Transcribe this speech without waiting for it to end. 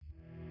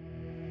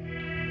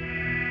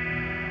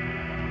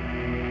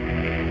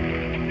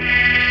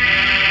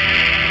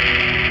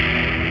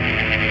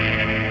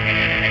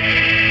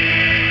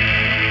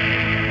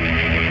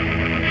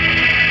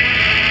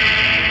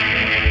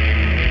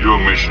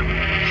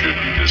should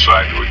you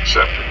decide to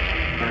accept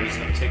it.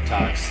 Reason of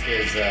TikToks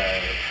is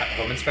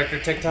Home Inspector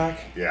TikTok.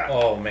 Yeah.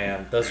 Oh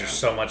man, those are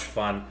so much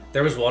fun.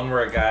 There was one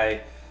where a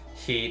guy,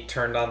 he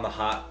turned on the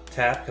hot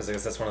tap, because I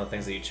guess that's one of the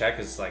things that you check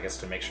is, I guess,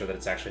 to make sure that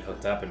it's actually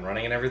hooked up and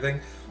running and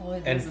everything. All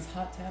it does is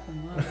hot tap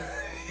and love.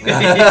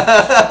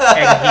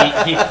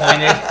 And he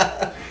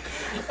pointed.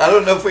 I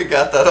don't know if we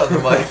got that on the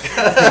mic.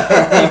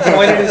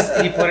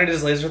 He pointed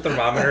his laser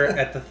thermometer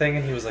at the thing,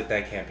 and he was like,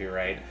 "That can't be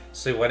right."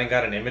 So he went and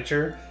got an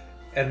imager,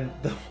 and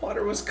the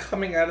water was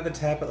coming out of the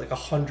tap at like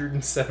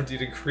 170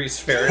 degrees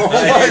Fahrenheit. Oh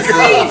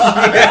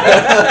my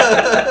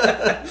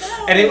God!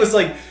 And it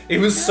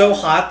was so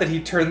hot that he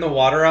turned the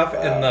water off,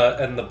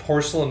 and the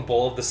porcelain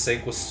bowl of the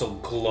sink was still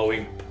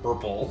glowing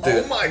purple.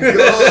 Dude. Oh my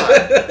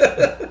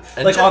God!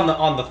 Like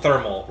on the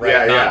thermal,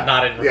 right? Yeah,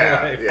 not in real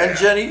life. Yeah. And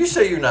Jenny, you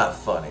say you're not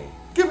funny.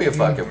 Give me a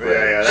fucking break.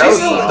 Yeah,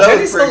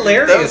 Jenny's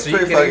hilarious. That was Are you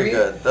pretty kidding fucking me?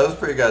 good. That was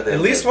pretty goddamn At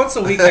good. least once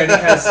a week,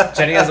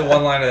 Jenny has a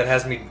one-liner that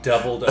has me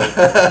doubled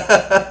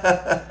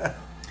over.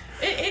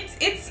 It's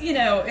it's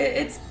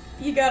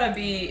you gotta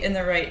be in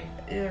the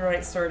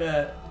right sort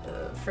of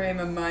frame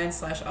of mind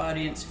 /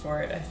 audience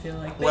for it. I feel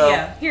like, but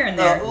yeah, here and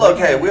there. Look,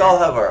 hey, we all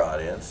have our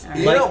audience. All right.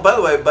 You know, by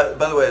the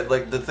way,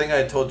 like the thing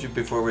I told you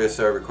before we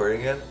started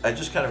recording again, I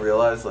just kind of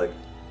realized like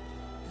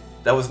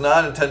that was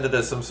not intended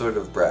as some sort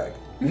of brag.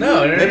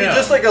 No. Maybe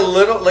just like a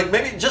little, like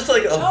maybe just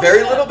like a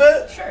very little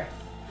bit. Sure.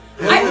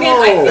 I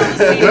feel the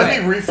same Let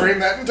way. me reframe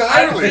that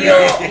entirely.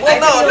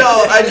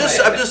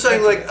 I'm just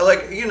saying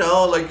like you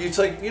know, like it's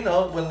like, you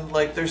know, when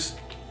like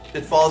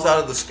it falls out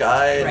of the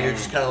sky and you're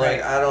just kind of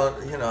like, I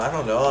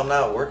don't know, I'm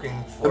not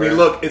working for it. I mean,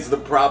 look, it's the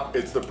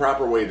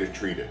proper way to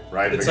treat it,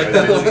 right? It's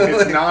Because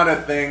it's not a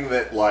thing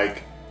that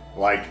like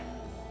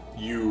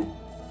you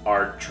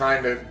are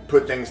trying to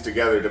put things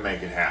together to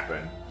make it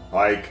happen.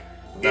 Like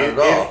Not at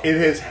all. It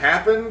has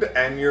happened,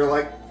 and you're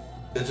like,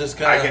 It's just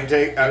kind I can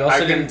take. You also I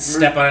can didn't move-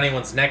 step on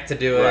anyone's neck to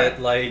do Right. it.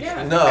 Like,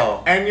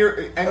 No. And you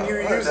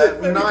use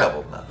it maybe a not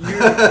couple, no. you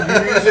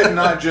use it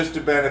not just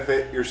to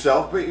benefit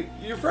yourself, but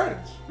your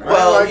friends. Right?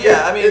 Well, Like,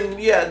 yeah, I mean,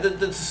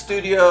 the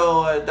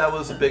studio, that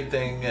was a big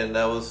thing, and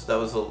that was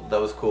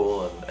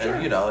cool,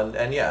 and you know, and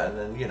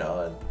then you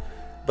know,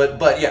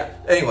 but yeah.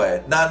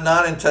 Anyway,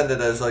 not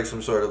intended as like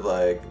some sort of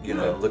like, you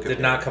know, look at Did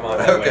me. not come out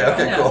that way.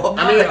 Okay, No, cool.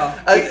 not at all.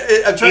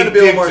 I'm trying to be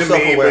a little more It did to me,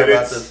 self-aware but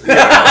about it's-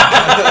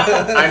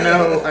 this.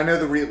 I know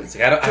the real. it's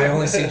like, I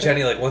only see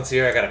Jenny like once a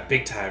year. I got a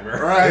big timer.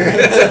 Right.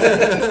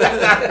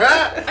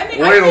 I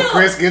mean, Wait till I feel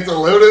Chris gets a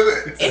load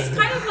of it. it's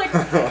kind of like,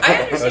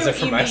 I Was understand it what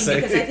for you my mean, sake?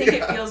 because I think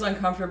it feels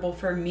uncomfortable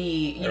for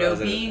me, you Or know,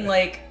 is it- being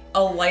like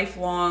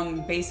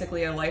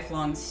basically a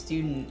lifelong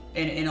student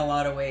in a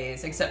lot of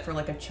ways, except for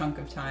like a chunk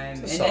of time.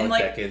 It's a solid and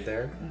like decade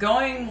there.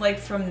 going like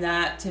from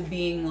that to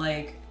being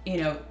like,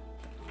 you know,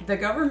 the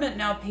government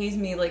now pays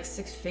me like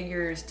 6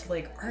 figures to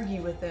like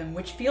argue with them,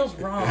 which feels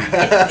wrong.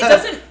 It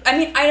doesn't. I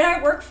mean, I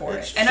work for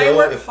It's it and so- I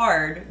work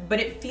hard, but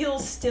it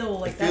feels still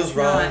like It feels that's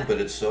wrong, not. but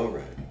it's so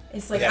right.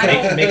 It's like Yeah, I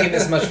don't. making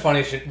this much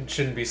funny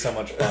shouldn't be so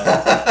much fun.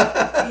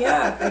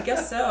 Yeah, I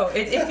guess so.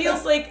 It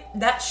feels like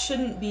that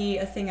shouldn't be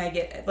a thing I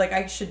get. Like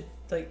I should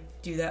like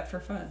do that for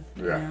fun.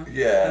 You Yeah.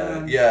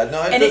 know? Yeah.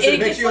 No, and it it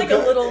makes gets you like a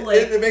little like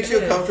it makes you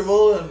it is.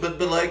 uncomfortable,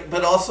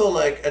 but also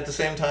like at the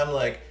same time,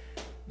 like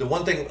the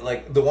one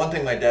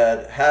thing my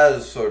dad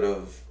has sort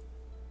of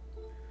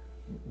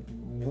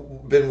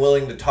been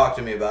willing to talk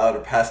to me about or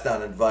pass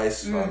down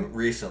advice from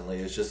recently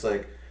is just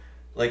like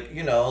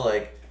you know,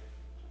 like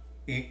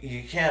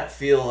you can't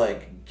feel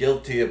like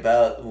guilty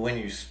about when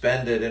you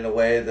spend it in a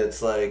way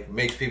that's like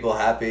makes people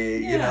happy,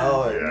 you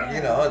know, and Yeah.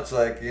 you know, it's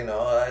like, you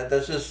know,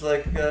 that's just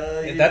like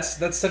That's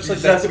such you like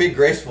just have to be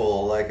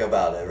graceful like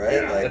about it,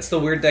 right? Yeah. Like that's the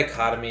weird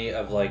dichotomy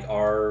of like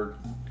our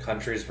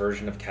country's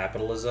version of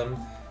capitalism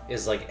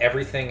is like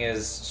everything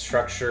is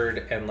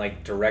structured and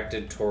like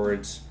directed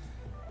towards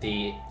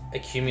the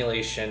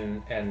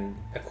accumulation and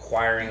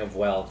acquiring of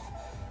wealth,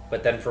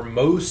 but then for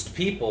most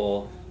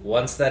people,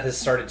 once that has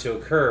started to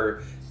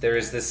occur, there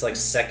is this like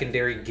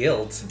secondary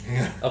guilt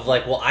of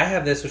like, well, I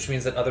have this, which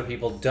means that other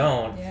people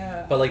don't.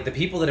 Yeah. But like the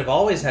people that have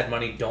always had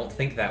money don't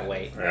think that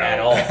way Yeah. at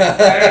all.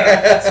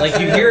 It's like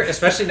you hear,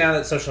 especially now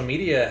that social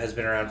media has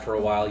been around for a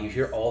while, you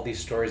hear all these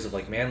stories of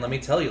like, man, let me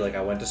tell you, like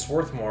I went to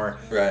Swarthmore,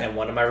 Right. and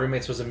one of my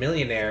roommates was a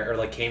millionaire, or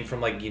like came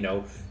from like, you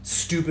know,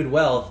 stupid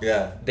wealth.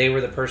 Yeah. They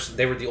were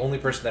the only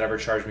person that ever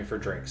charged me for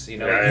drinks. You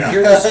know, Yeah, you yeah.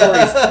 hear those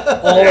stories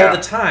all Yeah.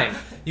 the time.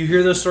 You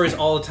hear those stories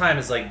all the time.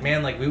 It's like,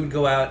 man, like we would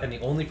go out and the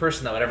only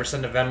person that would ever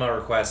send a Venmo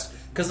request,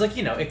 because like,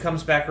 you know, it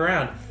comes back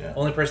around. Yeah.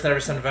 Only person that ever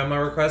sent a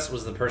Venmo request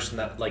was the person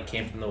that like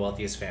came from the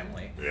wealthiest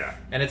family. Yeah.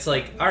 And it's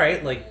like, all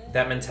right, like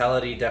that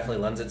mentality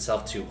definitely lends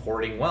itself to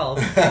hoarding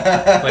wealth,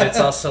 but it's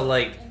also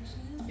like,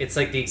 it's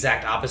like the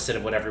exact opposite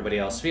of what everybody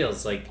else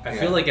feels. Like I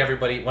feel like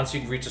everybody, once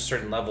you reach a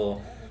certain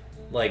level,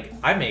 like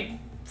I make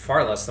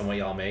far less than what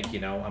y'all make. You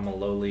know, I'm a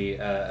lowly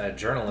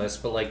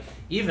journalist, but like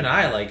even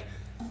I like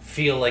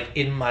feel like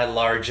in my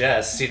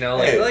largesse. You know,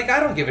 like Hey. like I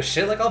don't give a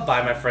shit. Like I'll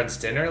buy my friends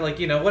dinner. Like,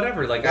 you know,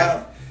 whatever. Like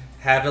Yeah.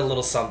 have a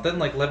little something.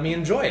 Like, let me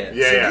enjoy it.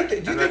 Yeah, So yeah. do you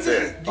think And that's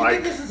it. Do you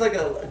think this is like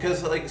a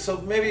because like so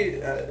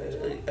maybe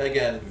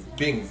again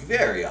being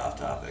very off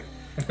topic.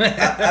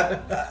 I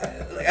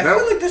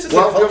feel like this is a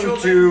cultural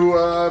welcome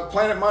to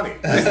Planet Money.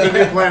 This is the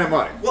new Planet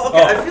Money. Well,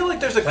 okay, I feel like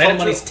there's a Planet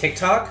cultural... Money's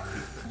TikTok.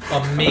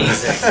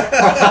 Amazing.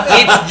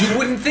 You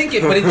wouldn't think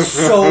it, but it's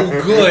so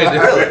good.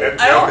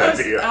 I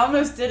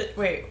almost did it.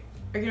 Wait,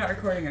 are you not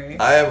recording? Are you?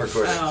 I am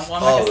recording. Oh, well,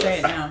 I'm not gonna say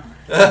it now.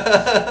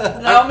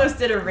 I almost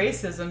did a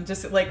racism,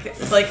 just like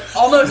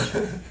almost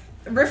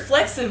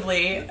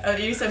reflexively.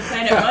 You said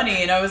Planet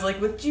Money, and I was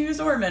like with Jews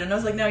or men, and I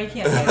was like, no, you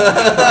can't say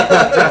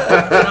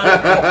that.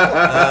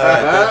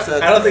 That's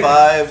at I don't think-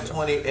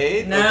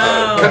 5:28. No.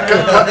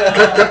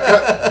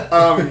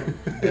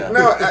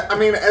 No, I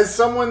mean, as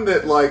someone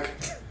that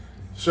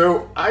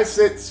so I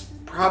sit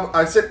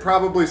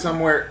probably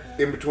somewhere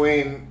in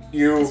between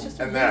you It's just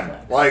a and them.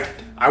 reflex. Like,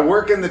 I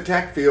work in the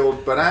tech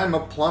field, but I am a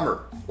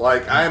plumber.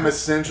 Like, I am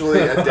essentially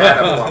a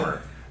data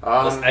plumber.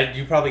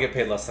 You probably get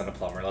paid less than a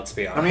plumber. Let's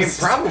be I mean, honest.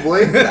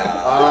 probably.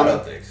 I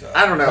don't think so.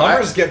 I don't know.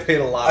 Plumbers get paid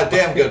a lot. A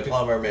damn good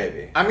plumber,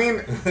 maybe. I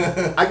mean,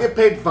 I get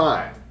paid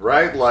fine,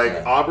 right? Like,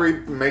 Yeah. Aubrey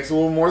makes a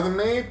little more than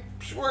me.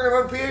 She's working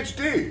on a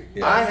PhD.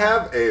 Yeah. I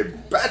have a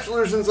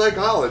bachelor's in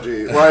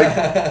psychology. Like,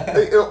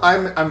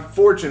 I'm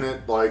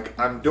fortunate. Like,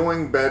 I'm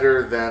doing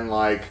better than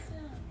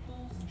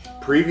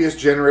previous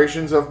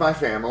generations of my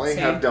family Same.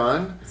 have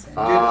done.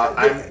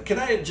 Can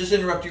I just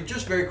interrupt you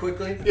just very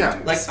quickly?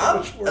 Yeah. Like So I'm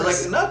much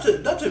worse. like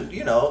not to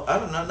you know I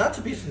don't know not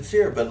to be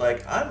sincere, but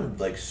I'm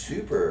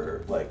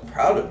super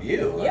proud of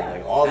you. And,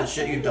 Yeah, all the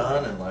shit you've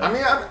done and I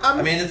mean,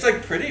 I'm it's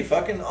pretty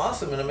fucking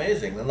awesome and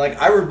amazing. And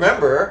I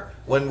remember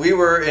when we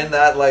were in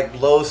that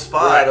low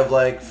spot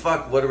Right. of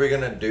fuck, what are we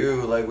gonna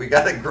do? We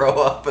gotta grow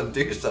up and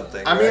do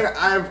something. I mean,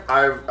 right?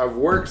 I've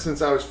worked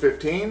since I was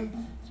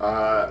 15.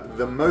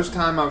 The most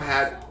time I've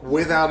had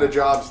without a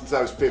job since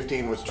I was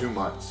 15 was 2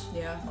 months.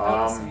 Yeah,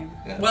 about the same.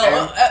 yeah.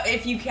 Well,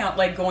 if you count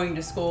going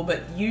to school,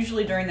 but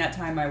usually during that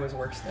time I was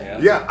work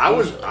studying. Yeah,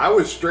 Usually. I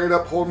was straight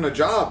up holding a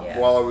job Yeah.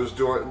 while I was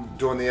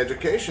doing the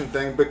education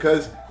thing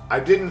because I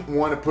didn't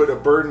want to put a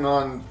burden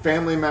on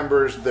family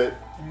members that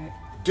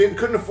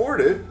couldn't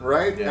afford it,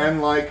 right? Yeah.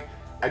 And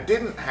I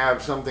didn't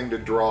have something to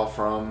draw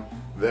from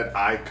that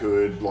I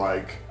could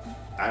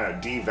I don't know,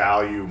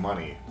 devalue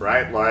money,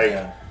 right?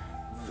 Yeah.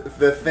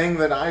 The thing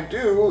that I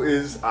do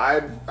is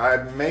I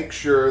make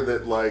sure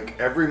that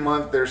every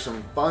month there's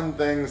some fun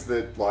things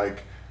that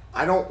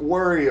I don't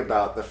worry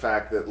about the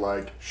fact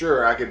that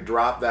sure, I could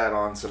drop that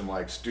on some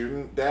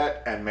student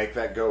debt and make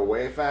that go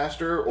away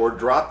faster, or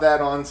drop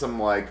that on some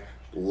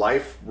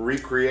life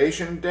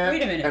recreation debt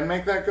Wait a minute. and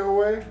make that go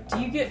away. Do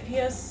you get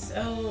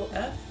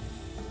PSLF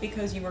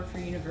because you work for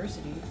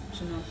university? You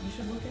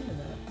should look into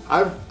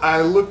that.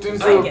 I looked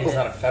into I it. get He's it.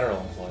 not a federal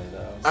employee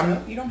though.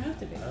 So you don't have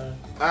to be.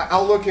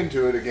 I'll look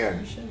into it again.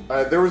 You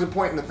should. There was a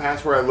point in the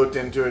past where I looked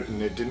into it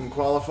and it didn't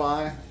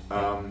qualify.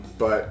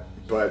 But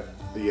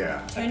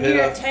yeah.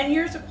 10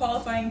 years of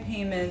qualifying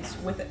payments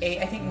with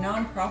I think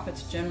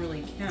nonprofits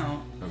generally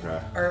count.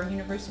 Okay. Are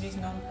universities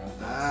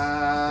nonprofits?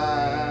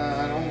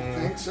 I don't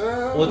think so.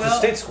 Well, it's a Well-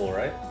 state school,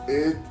 right?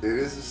 It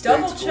is a state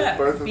Double school. check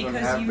Both of them because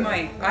have you been.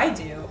 might. I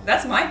do.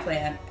 That's my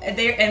plan.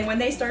 And when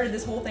they started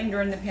this whole thing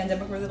during the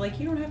pandemic, where they're like,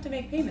 you don't have to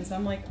make payments.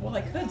 I'm like, well,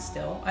 I could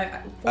still. I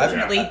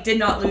fortunately did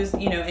not lose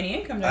any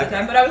income during the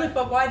time. But I was like,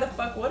 but why the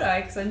fuck would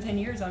I? Because in 10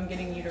 years, I'm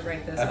getting you to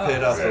write this. I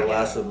paid off So, the yeah.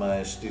 last of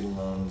my student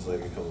loans a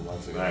couple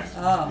months ago. Nice.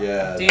 Oh,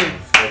 Yeah, dude.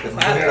 fucking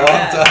Clap for long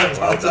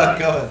that. time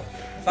coming.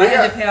 If I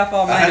had to pay off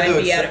all mine,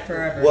 I'd be at it accept-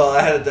 forever. Well,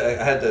 I had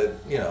to,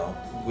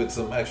 with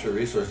some extra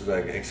resources, I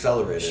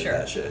accelerated Sure.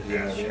 that shit. You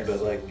know what I mean? But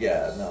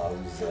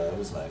it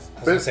was nice. I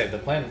was gonna say if the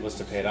plan was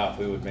to pay it off,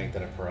 we would make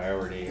that a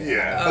priority.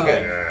 Yeah. Oh,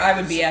 Okay. Yeah. I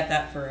would be at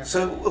that forever.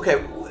 So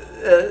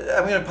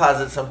I'm gonna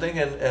posit something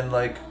and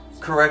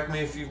correct me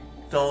if you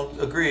don't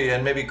agree,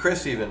 and maybe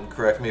Chris even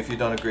correct me if you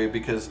don't agree,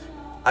 because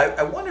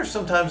I wonder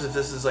sometimes if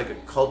this is a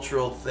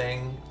cultural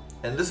thing,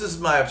 and this is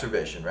my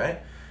observation, right?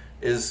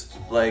 Is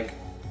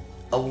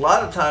a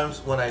lot of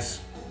times when I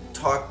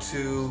talk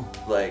to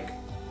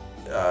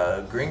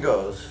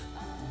gringos,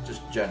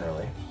 just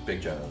generally,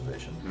 big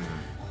generalization,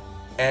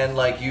 and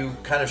you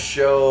kind of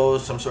show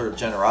some sort of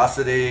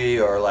generosity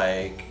or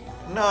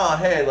no,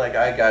 hey,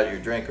 I got your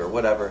drink or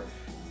whatever.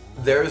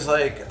 There's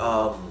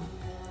a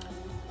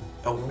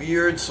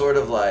weird sort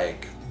of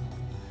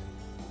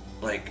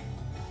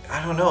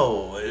I don't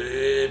know.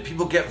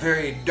 People get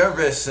very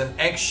nervous and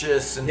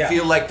anxious and Yeah.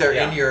 feel like they're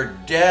Yeah. in your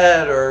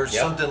debt or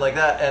Yep. something like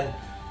that.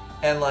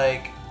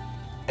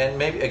 And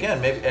maybe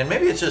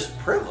it's just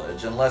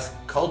privilege and less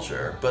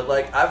culture. But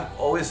I've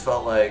always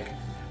felt like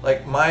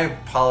my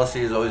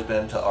policy has always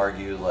been to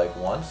argue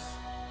once.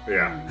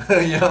 Yeah.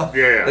 You know?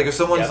 Yeah. If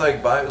someone's Yep.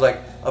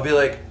 I'll be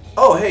like,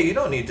 oh, hey, you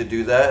don't need to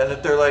do that. And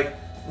if they're like,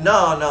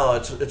 no,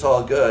 it's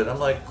all good. I'm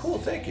like, cool,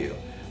 thank you.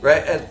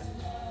 Right? And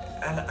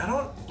I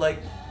don't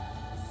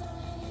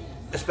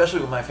especially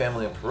with my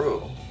family in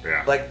Peru.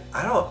 Yeah.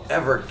 I don't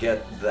ever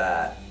get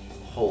that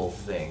whole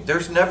thing.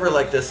 There's never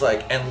this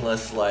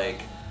endless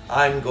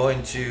I'm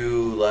going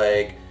to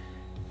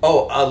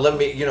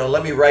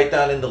let me write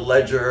down in the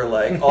ledger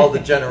like all the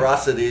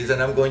generosities,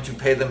 and I'm going to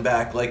pay them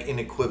back like in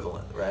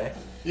equivalent, right?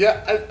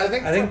 Yeah, I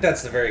think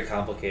that's very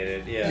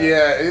complicated. Yeah.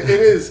 Yeah, it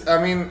is.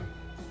 I mean,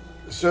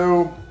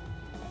 so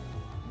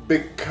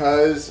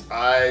because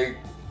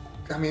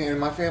and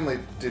my family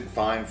did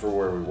fine for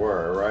where we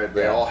were, right?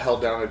 They all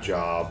held down a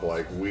job.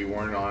 Like, we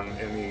weren't on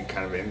any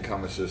kind of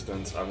income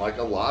assistance, unlike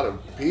a lot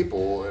of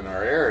people in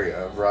our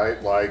area,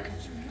 right? Like,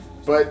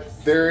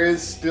 but there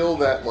is still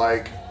that,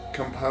 like,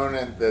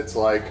 component that's,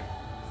 like,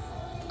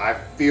 I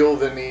feel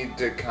the need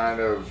to kind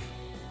of,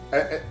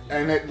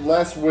 and it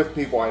less with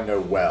people I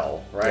know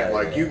well,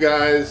 right? You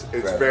guys,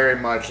 it's very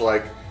much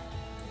like,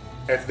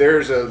 if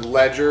there's a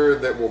ledger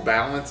that will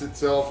balance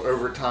itself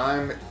over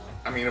time,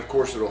 I mean, of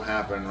course it'll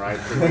happen, right?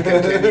 Because we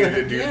continue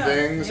to do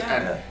things,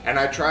 and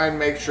I try and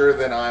make sure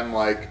that I'm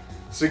like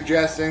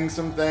suggesting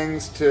some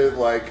things to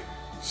like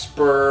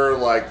spur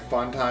like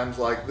fun times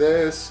like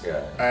this,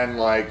 and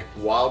like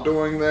while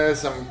doing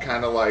this, I'm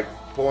kind of like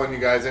pulling you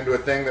guys into a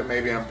thing that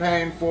maybe I'm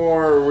paying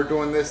for, or we're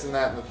doing this and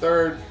that and the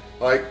third.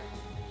 Like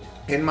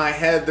in my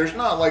head, there's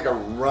not like a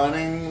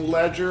running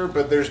ledger,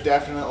 but there's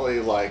definitely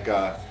like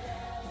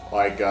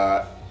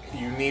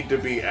you need to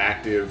be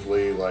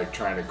actively like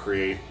trying to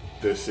create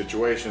this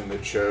situation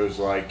that shows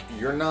like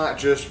you're not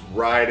just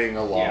riding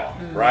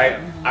along, right?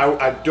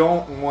 I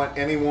don't want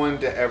anyone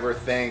to ever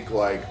think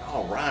like,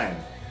 oh, Ryan,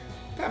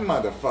 that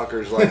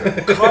motherfucker's like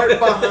a cart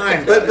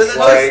behind us.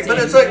 But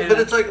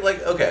it's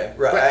like okay,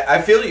 right? But,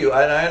 I feel you,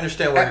 and I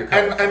understand where you're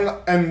coming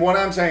from. And what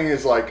I'm saying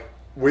is like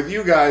with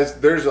you guys,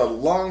 there's a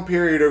long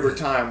period over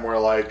time where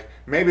like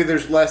maybe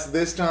there's less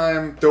this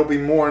time, there'll be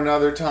more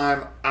another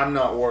time. I'm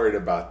not worried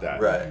about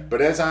that, right?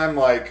 But as I'm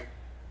like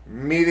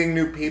meeting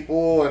new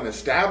people and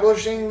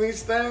establishing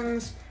these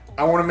things,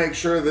 I want to make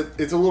sure that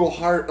it's a little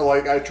hard.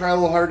 Like I try a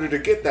little harder to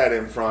get that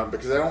in front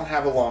because I don't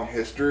have a long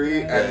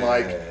history, and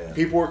like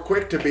people are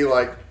quick to be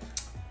like,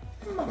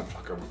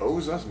 "Motherfucker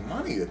owes us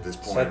money at this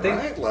point,"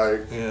 right?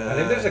 Like, I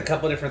think there's a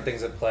couple different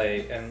things at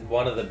play, and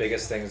one of the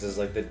biggest things is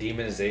like the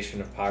demonization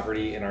of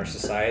poverty in our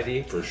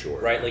society. For sure,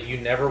 right? Like you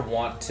never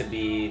want to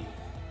be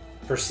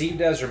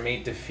perceived as or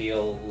made to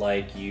feel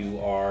like you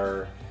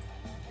are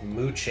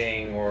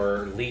mooching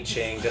or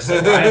leeching, just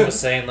like Ryan was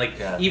saying, like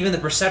even the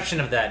perception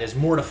of that is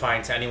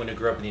mortifying to anyone who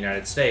grew up in the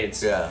United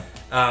States. And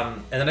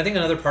then I think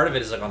another part of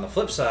it is like on the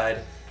flip side,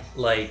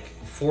 like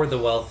for the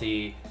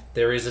wealthy,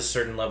 there is a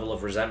certain level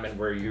of resentment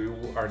where you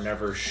are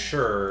never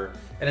sure,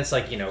 and it's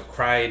like, you know,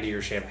 cry into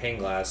your champagne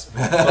glass,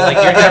 but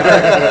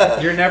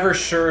like you're never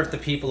sure if the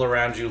people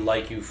around you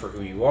like you for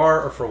who you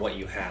are or for what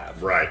you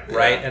have.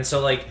 Right. And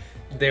so like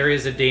there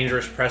is a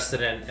dangerous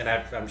precedent, and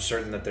I'm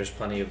certain that there's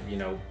plenty of, you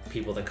know,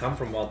 people that come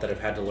from wealth that have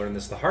had to learn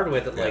this the hard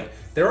way, that like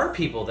there are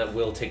people that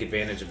will take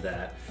advantage of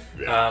that.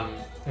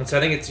 And so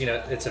I think it's, you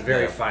know, it's a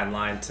very fine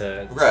line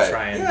to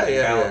try and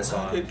balance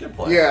on. Good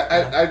point.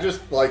 I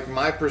just like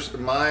my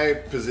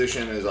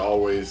position is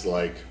always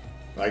like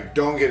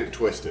don't get it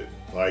twisted.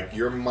 Like,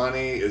 your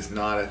money is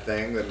not a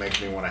thing that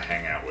makes me want to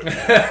hang out with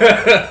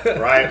you.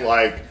 Right?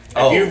 Like,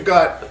 if you've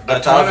got a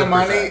ton of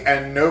money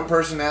and no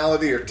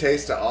personality or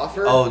taste to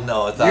offer,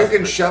 you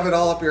can shove it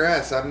all up your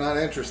ass. I'm not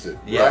interested.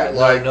 Yeah, right?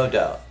 Like, no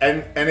doubt.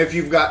 And if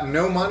you've got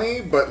no money,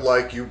 but,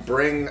 like, you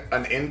bring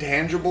an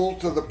intangible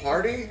to the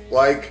party,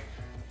 like,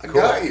 I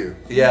got you.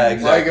 Yeah,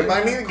 exactly. Like, if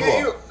I need to get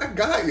you, I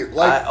got you.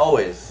 Like, I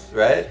always,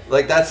 right?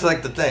 Like, that's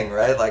like the thing,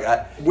 right? Like,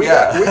 we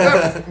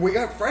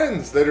got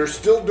friends that are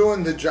still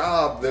doing the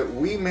job that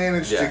we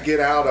managed to get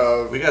out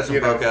of. We got some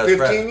broke ass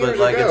friends, but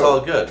like ago. It's all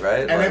good,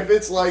 right? And like, if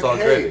it's like,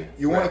 hey,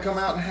 you want to come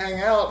out and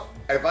hang out?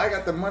 If I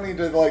got the money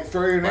to like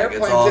throw you an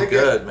airplane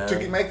ticket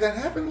to make that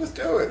happen, let's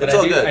do it. But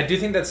I do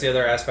think that's the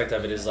other aspect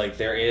of it is like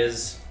there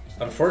is,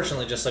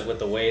 unfortunately, just like with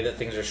the way that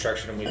things are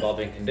structured and we've all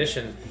been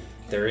conditioned,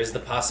 there is the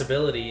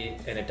possibility,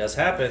 and it does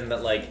happen,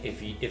 that like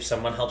if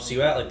someone helps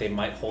you out, like they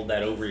might hold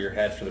that over your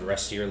head for the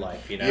rest of your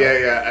life, you know?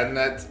 Yeah, and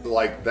that's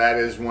like that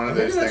is one of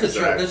those things.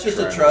 That's just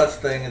a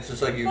trust thing. It's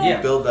just like you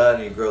build that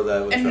and you grow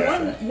that with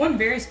trust. And one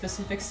very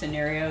specific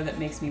scenario that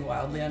makes me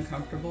wildly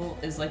uncomfortable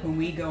is like when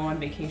we go on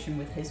vacation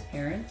with his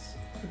parents.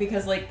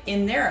 Because, like,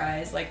 in their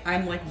eyes, like,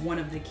 I'm, like, one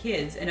of the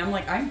kids. And I'm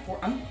like, I'm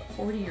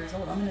 40 years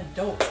old. I'm an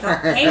adult.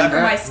 Stop paying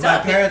for my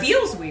stuff. It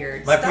feels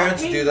weird. My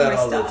parents do that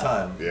all the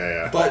time.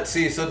 Yeah. But,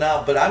 see,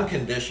 but I'm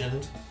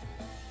conditioned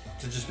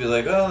to just be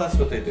like, oh, that's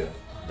what they do.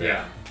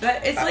 Yeah.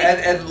 But it's like...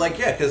 And like,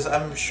 yeah, because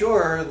I'm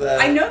sure that...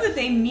 I know that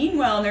they mean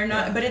well, and they're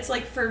not... But it's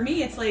like, for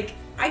me, it's like...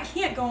 I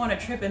can't go on a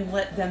trip and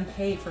let them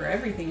pay for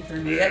everything for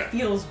me. That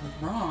feels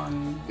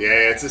wrong.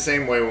 Yeah, it's the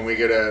same way when we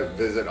go to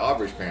visit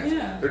Aubrey's parents.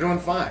 Yeah. They're doing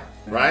fine,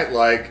 right?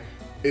 Like,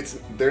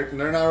 they're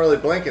not really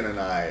blinking an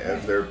eye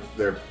if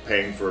they're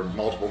paying for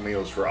multiple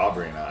meals for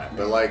Aubrey and I.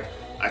 But like,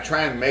 I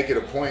try and make it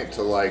a point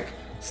to like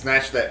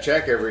snatch that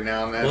check every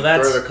now and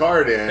then, throw the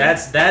card in.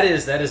 That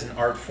is an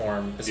art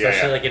form,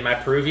 especially like in my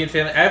Peruvian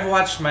family. I've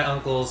watched my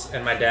uncles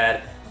and my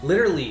dad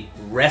literally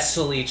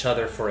wrestle each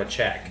other for a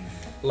check,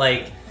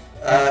 like.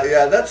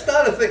 Yeah, that's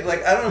not a thing.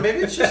 Like, I don't know. Maybe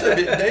it's just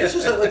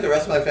that, like the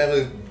rest of my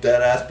family's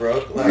dead ass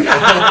broke. Like,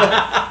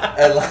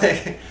 and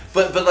like,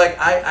 But like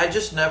I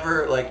just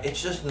never like it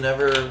just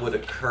never would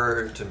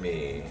occur to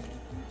me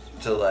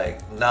to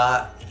like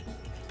not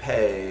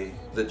pay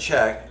the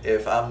check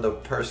if I'm the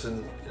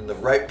person in the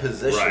right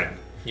position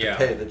to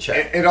pay the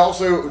check. It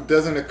also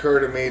doesn't occur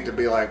to me to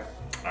be like,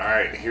 all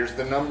right, here's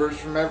the numbers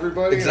from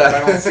everybody. Exactly.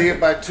 If I don't see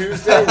it by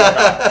Tuesday, we're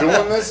not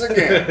doing this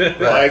again.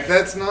 Like,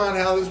 that's not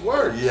how this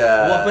works.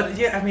 Yeah. Well, but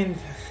yeah, I mean,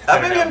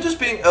 maybe I'm just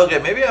being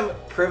maybe I'm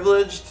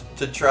privileged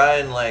to try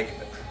and like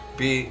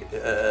be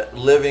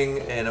living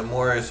in a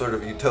more sort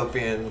of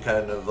utopian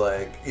kind of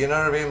like, you know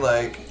what I mean?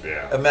 Like,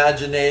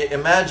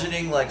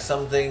 imagining like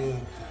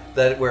something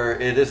that where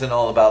it isn't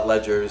all about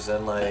ledgers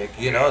and like,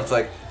 you know, it's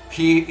like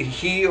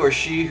he or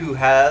she who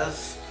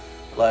has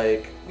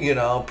like, you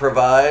know,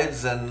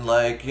 provides and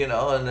like, you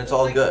know, and it's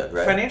all like, good,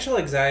 right? Financial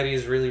anxiety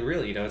is really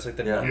real, you know. It's like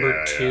the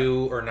number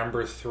 2 or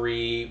number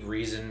 3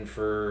 reason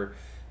for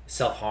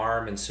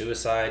self-harm and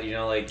suicide, you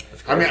know, like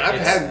I mean, I've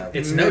had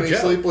many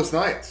sleepless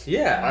nights.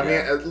 I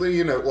mean,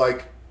 you know,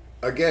 like,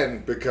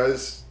 again,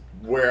 because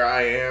where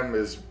I am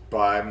is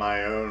by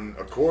my own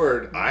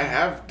accord, I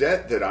have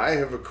debt that I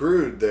have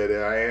accrued that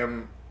I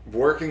am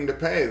working to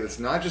pay. That's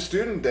not just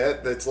student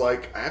debt. That's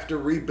like, I have to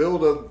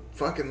rebuild a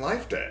fucking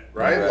life debt,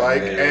 right?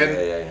 Like,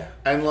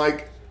 and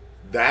like,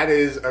 that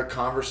is a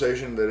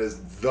conversation that is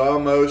the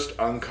most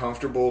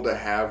uncomfortable to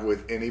have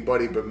with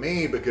anybody but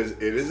me because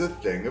it is a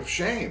thing of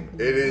shame.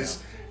 It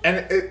is, and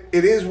it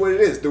is what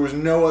it is. There was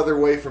no other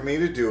way for me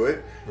to do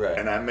it,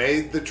 and I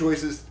made the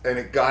choices, and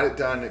it got it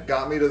done. It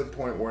got me to the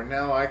point where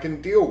now I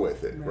can deal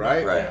with it,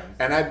 right?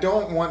 And I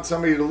don't want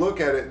somebody to look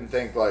at it and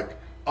think like,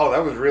 oh,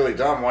 that was really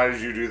dumb. Why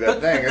did you do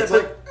that thing? It's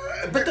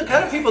but the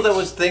kind of people that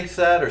would think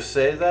that or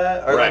say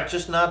that are like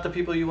just not the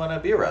people you want to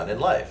be around in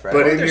life, right?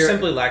 But they're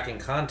simply lacking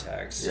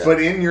context. But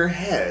in your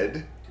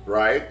head,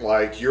 right?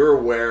 Like, you're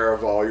aware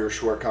of all your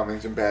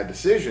shortcomings and bad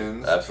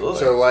decisions. Absolutely.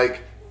 So,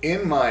 like,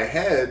 in my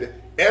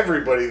head,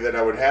 everybody that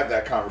I would have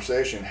that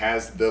conversation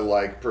has the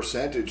like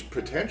percentage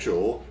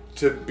potential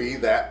to be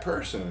that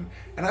person,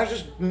 and I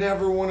just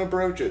never want to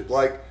broach it.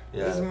 Like,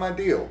 this is my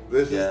deal.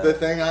 This is the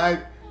thing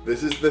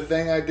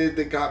I did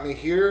that got me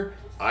here.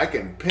 I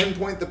can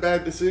pinpoint the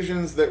bad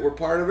decisions that were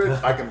part of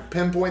it. I can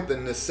pinpoint the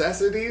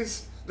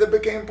necessities that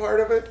became part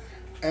of it.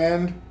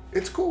 And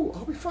it's cool.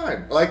 I'll be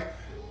fine. Like,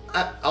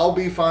 I'll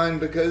be fine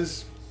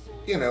because,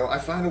 you know, I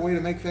find a way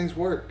to make things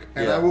work.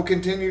 And I will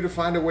continue to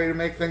find a way to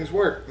make things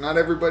work. Not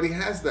everybody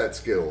has that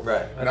skill.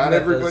 Not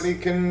everybody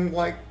can,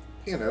 like,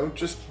 you know,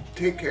 just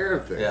take care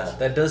of things.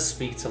 That does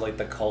speak to, like,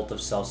 the cult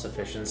of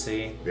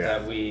self-sufficiency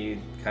that we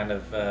kind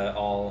of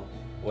all,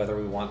 whether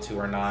we want to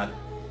or not,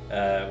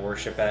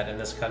 worship at in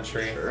this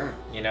country.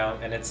 You know,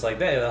 and it's like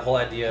the whole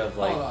idea of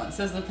like... Hold on,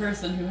 says the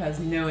person who has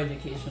no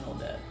educational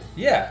debt.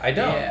 Yeah, I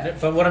don't.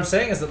 But what I'm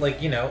saying is that,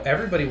 like, you know,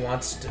 everybody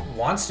wants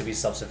to be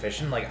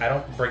self-sufficient. Like, I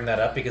don't bring that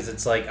up because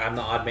it's like I'm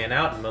the odd man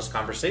out in most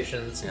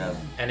conversations.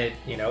 And it,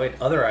 you know, it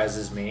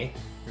otherizes me.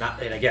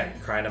 Not, and again,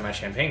 crying to my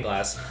champagne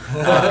glass.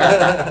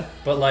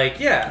 But like,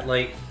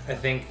 like, I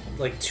think,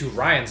 like, to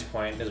Ryan's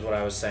point is what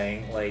I was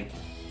saying, like,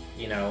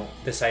 you know,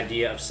 this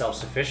idea of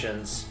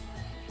self-sufficiency,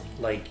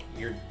 like,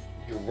 you're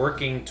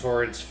working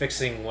towards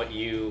fixing what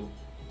you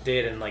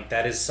did, and like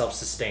that is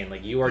self-sustained.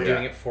 Like, you are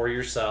doing it for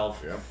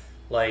yourself.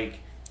 Like,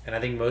 and I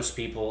think most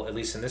people, at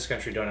least in this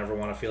country, don't ever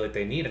want to feel like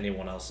they need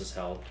anyone else's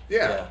help.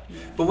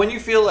 But when you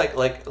feel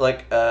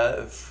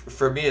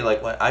for me,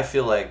 like, when I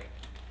feel like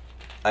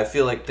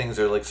things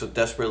are like so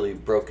desperately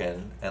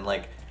broken, and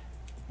like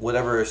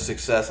whatever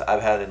success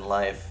I've had in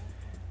life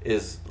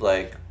is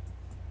like,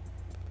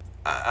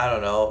 I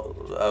don't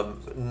know,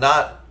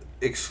 not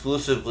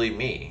exclusively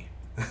me.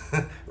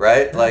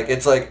 Right? Like,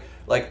 it's like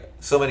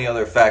so many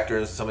other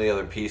factors, so many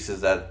other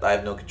pieces that I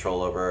have no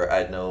control over, I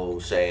had no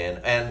say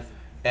in,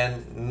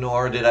 and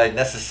nor did I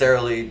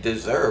necessarily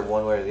deserve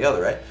one way or the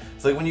other, right?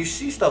 It's like when you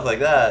see stuff like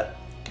that,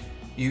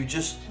 you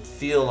just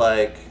feel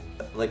like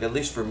at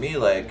least for me,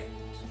 like,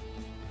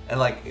 and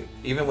like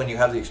even when you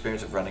have the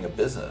experience of running a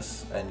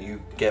business and you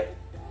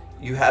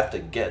have to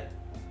get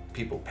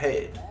people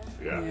paid,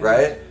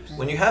 right?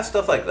 When you have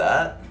stuff like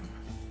that,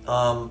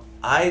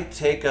 I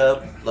take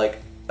up like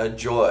a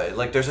joy.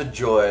 Like, there's a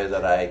joy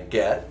that I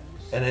get,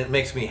 and it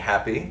makes me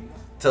happy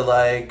to,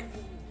 like,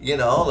 you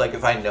know, like,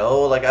 if I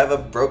know, like, I have a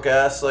broke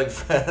ass like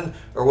friend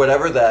or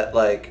whatever that,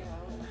 like,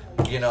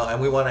 you know,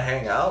 and we want to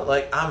hang out,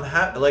 like, I'm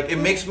happy. Like, it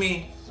makes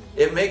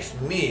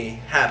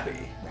me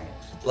happy,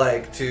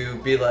 like,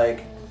 to be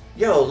like,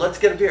 yo, let's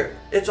get a beer.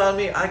 It's on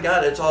me. I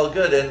got it. It's all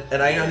good.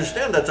 And I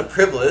understand that's a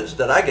privilege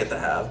that I get to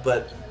have,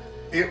 but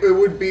it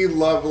would be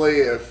lovely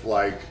if,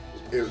 like,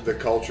 if the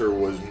culture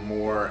was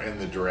more in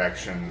the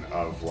direction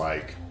of,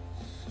 like,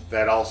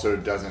 that also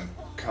doesn't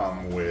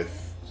come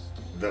with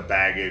the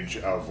baggage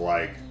of,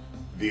 like,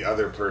 the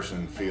other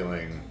person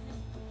feeling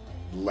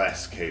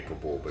less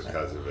capable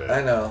because of it.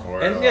 I know.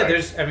 And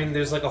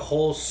there's like a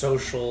whole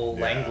social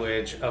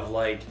language of,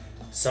 like,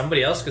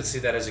 somebody else could see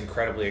that as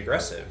incredibly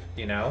aggressive,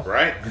 you know?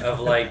 Right. Of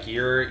like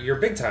you're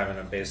big timing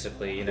them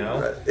basically, you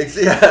know? Right.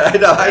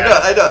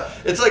 I know.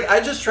 It's like I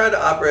just try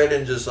to operate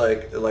in just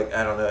like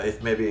I don't know,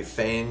 if maybe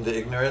feigned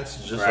ignorance.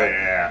 It's just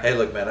hey,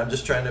 look, man, I'm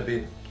just trying to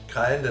be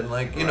kind, and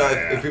like you know,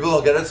 if people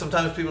don't get it,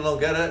 sometimes people don't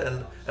get it,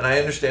 and I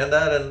understand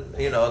that, and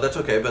you know that's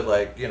okay. But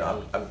like you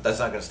know, that's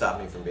not going to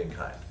stop me from being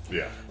kind.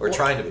 Yeah. Or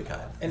trying to be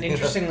kind. And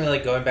interestingly,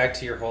 like going back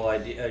to your whole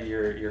idea,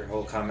 your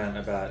whole comment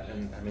about,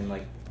 and I mean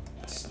like.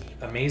 It's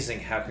amazing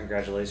how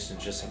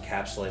congratulations just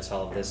encapsulates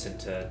all of this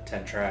into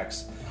 10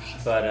 tracks,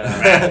 but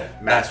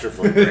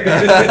masterfully great.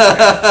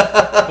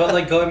 But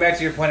like going back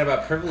to your point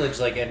about privilege,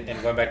 like and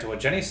going back to what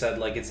Jenny said,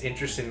 like it's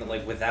interesting that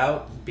like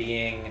without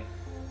being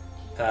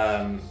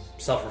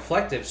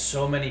self-reflective,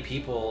 so many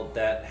people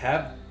that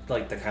have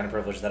like the kind of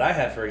privilege that I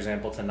had, for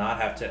example, to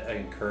not have to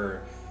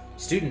incur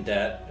student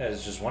debt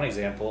as just one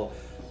example,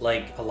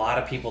 like a lot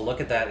of people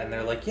look at that and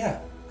they're like, yeah,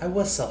 I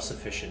was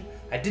self-sufficient.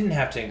 I didn't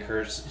have to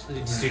incur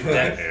student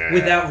debt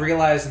without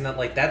realizing that,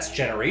 like, that's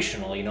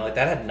generational, you know? Like,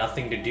 that had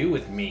nothing to do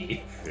with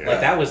me. Yeah. Like,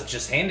 that was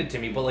just handed to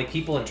me. But, like,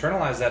 people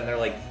internalize that, and they're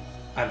like,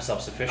 I'm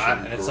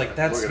self-sufficient. And it's like,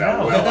 that's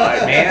no,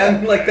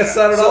 man. Like, that's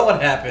not at all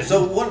what happened.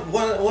 So,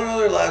 one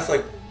other last,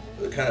 like,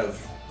 kind of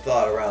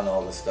thought around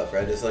all this stuff,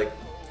 right? Is, like,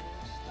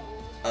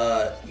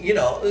 you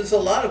know, there's a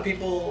lot of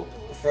people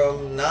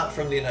not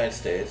from the United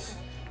States.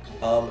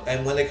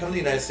 And when they come to the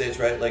United States,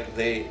 right, like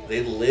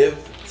they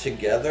live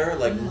together,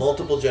 like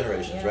multiple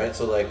generations, right?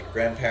 So like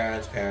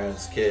grandparents,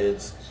 parents,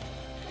 kids,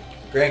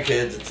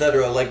 grandkids,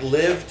 etc. like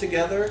live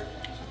together.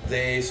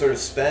 They sort of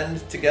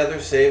spend together,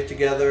 save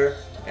together,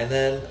 and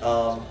then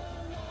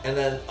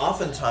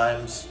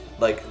oftentimes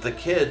like the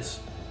kids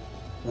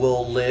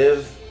will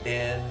live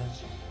in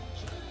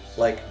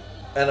like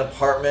an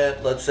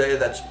apartment, let's say,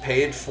 that's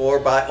paid for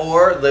by,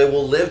 or they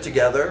will live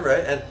together,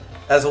 right? And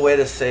as a way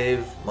to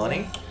save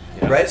money.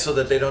 Yeah. Right, so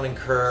that they don't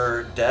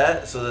incur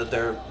debt, so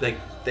that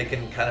they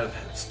can kind of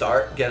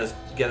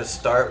get a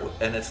start,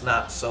 and it's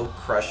not so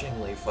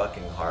crushingly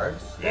fucking hard.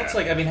 Well, it's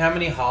like, I mean, how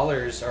many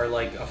hollers are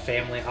like a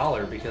family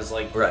holler? Because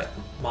like,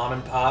 mom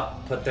and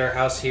pop put their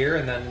house here,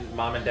 and then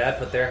mom and dad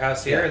put their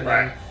house here, and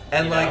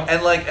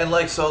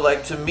then so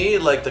like to me,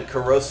 like the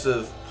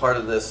corrosive part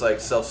of this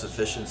like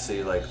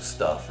self-sufficiency like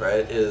stuff,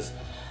 right, is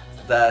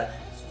that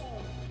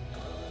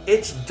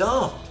it's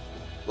dumb.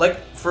 Like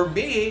for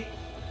me,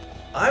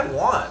 I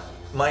want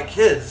my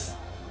kids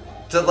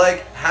to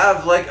like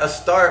have like a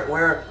start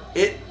where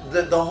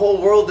the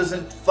whole world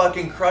isn't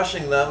fucking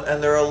crushing them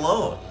and they're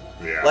alone.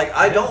 Yeah. Like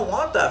I don't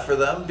want that for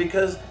them,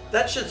 because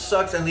that shit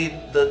sucks, and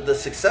the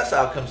success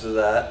outcomes of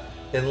that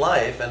in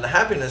life and the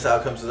happiness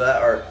outcomes of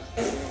that are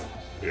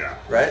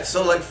right.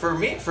 So like for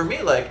me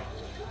like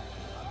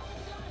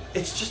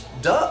it's just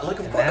dumb. Like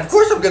of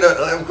course I'm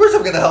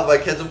gonna help my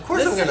kids. Of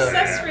course I'm gonna. The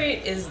success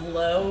rate is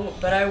low,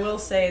 but I will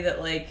say that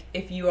like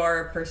if you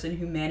are a person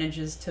who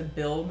manages to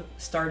build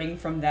starting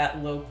from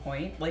that low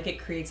point, like it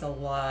creates a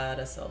lot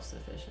of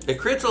self-sufficiency. It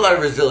creates a lot of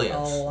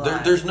resilience.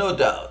 There's no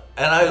doubt,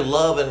 and I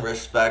love and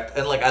respect,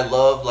 and like I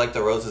love like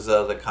the roses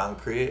out of the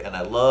concrete, and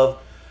I love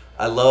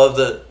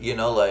the, you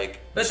know,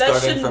 like, but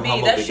starting from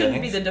humble beginnings. That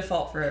shouldn't be the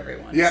default for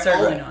everyone. Yeah,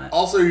 certainly not.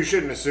 Also, you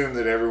shouldn't assume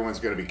that everyone's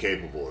going to be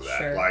capable of that.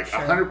 Sure, like,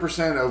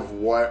 100% of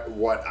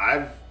what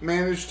I've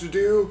managed to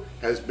do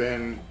has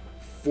been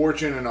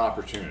fortune and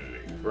opportunity,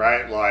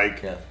 right?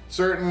 Like,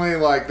 certainly,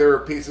 like, there are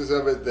pieces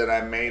of it that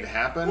I made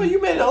happen. Well, you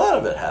made a lot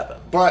of it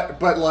happen.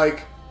 But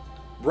like,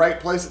 right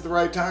place at the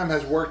right time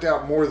has worked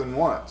out more than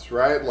once,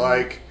 right?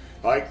 Like,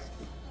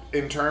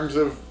 in terms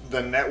of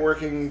the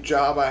networking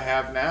job I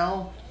have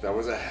now, that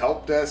was a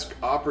help desk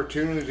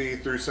opportunity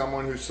through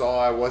someone who saw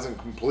I wasn't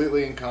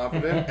completely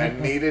incompetent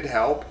and needed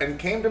help, and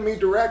came to me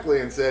directly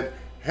and said,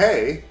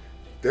 hey,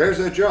 there's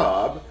a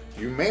job.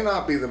 You may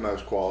not be the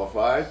most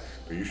qualified,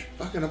 but you should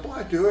fucking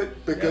apply to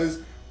it,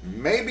 because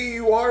maybe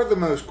you are the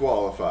most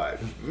qualified.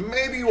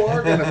 Maybe you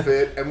are going to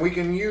fit, and we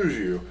can use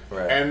you.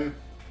 Right. And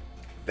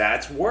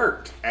that's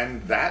worked.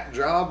 And that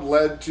job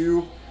led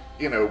to,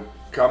 you know,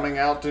 coming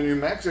out to New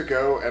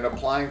Mexico and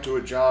applying to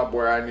a job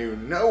where I knew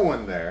no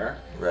one there,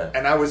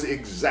 and I was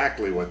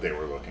exactly what they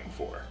were looking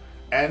for.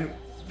 And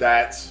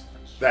that's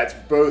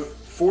both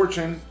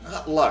fortune,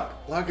 not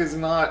luck. Luck is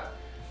not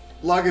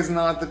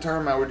the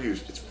term I would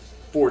use. It's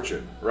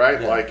fortune,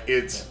 right? Yeah. Like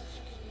it's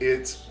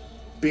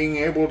being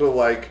able to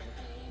like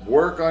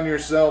work on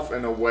yourself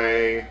in a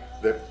way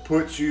that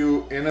puts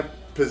you in a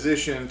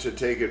position to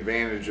take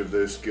advantage of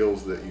those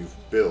skills that you've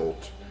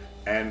built.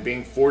 And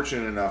being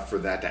fortunate enough for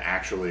that to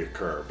actually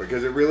occur,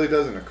 because it really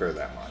doesn't occur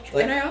that much.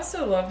 And I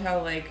also love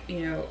how, like,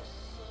 you know,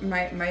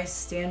 my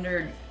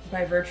standard,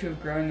 by virtue of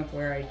growing up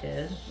where I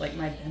did, like,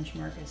 my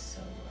benchmark is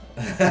so low.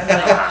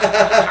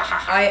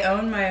 I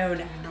own my own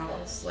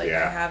house. Like,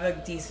 I have a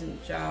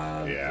decent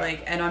job. Yeah.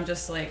 Like, and I'm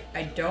just like,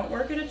 I don't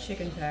work at a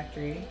chicken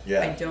factory.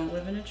 Yeah. I don't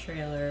live in a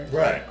trailer.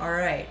 Right. Like, all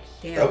right.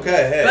 Damn.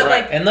 Okay. Hey. But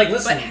like, and like,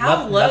 listen, but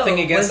how low nothing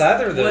against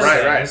either of those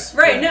things.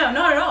 Right. No,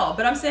 not at all.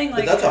 But I'm saying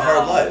like, but that's a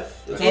hard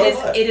life.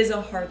 It is a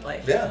hard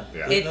life. Yeah.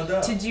 No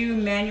doubt. To do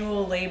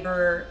manual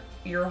labor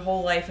your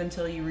whole life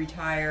until you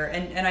retire,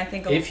 and I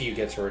think if you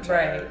get to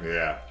retire,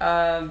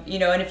 Yeah. you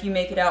know, and if you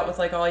make it out with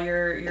like all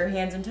your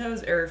hands and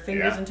toes or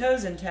fingers and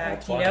toes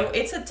intact, you know,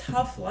 it's a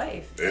tough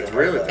life. It's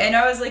really tough. And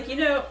I was like, you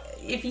know,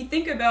 if you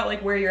think about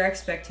like where your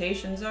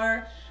expectations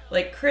are,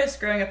 like Chris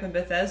growing up in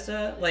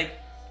Bethesda, like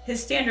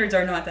his standards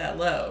are not that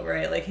low,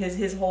 right? Like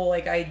his whole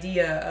like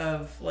idea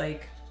of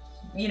like,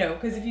 you know,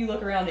 because if you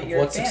look around at your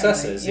what family,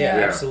 success is,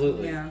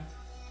 absolutely. Yeah.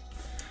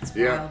 It's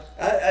Yeah.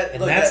 wild.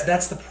 And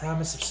that's the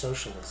promise of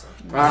socialism.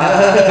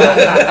 I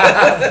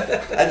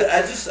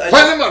just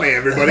Plenty of money,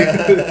 everybody.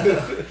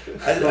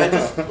 I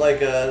just like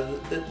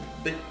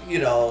but you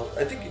know,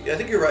 I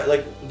think you're right.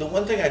 Like the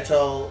one thing I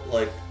tell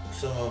like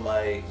some of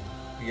my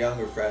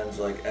younger friends,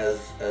 like as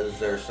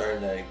they're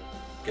starting to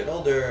get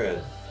older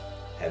and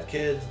have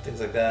kids and things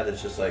like that,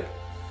 it's just like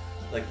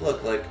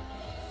look, like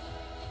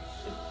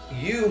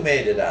you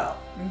made it out.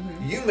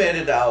 Mm-hmm. You made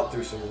it out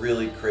through some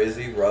really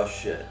crazy rough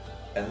shit,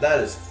 and that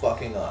is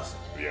fucking awesome.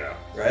 Yeah.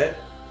 Right?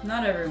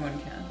 Not everyone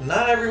can.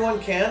 Not everyone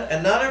can,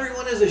 and not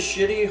everyone is a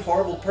shitty,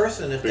 horrible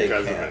person if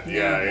Because they of can. it.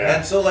 Yeah.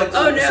 And so, like,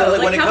 Oh no! so,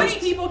 like when it how comes many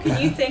people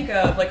can you think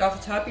of, like off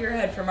the top of your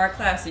head, from our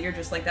class that you're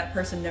just like that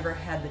person never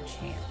had the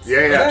chance?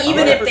 Yeah.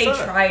 Even if they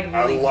 100%. tried A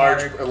really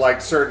large, hard. like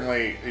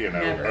certainly, you know,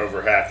 Never.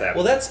 over half that.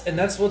 Well,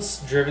 that's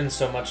what's driven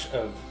so much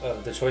of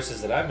the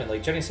choices that I've made.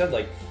 Like Jenny said,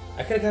 like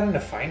I could have got into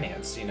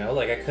finance, you know,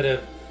 like I could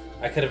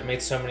have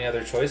made so many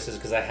other choices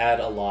because I had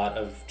a lot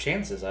of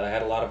chances. I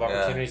had a lot of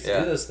opportunities to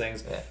do those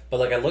things. Yeah. But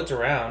like I looked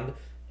around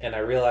and I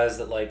realized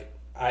that like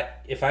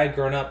if I had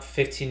grown up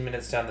 15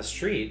 minutes down the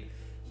street,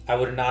 I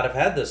would not have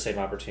had those same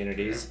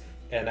opportunities.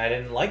 And I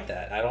didn't like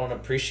that. I don't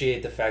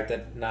appreciate the fact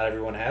that not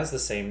everyone has the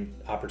same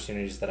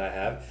opportunities that I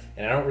have,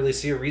 and I don't really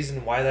see a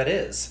reason why that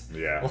is.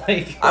 Yeah.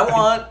 Like I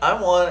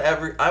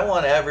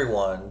want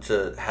everyone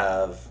to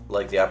have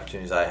like the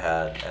opportunities I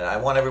had, and I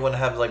want everyone to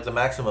have like the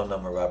maximum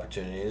number of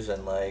opportunities,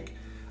 and like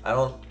I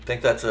don't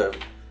think that's a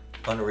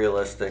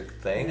unrealistic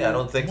thing. I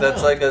don't think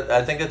that's like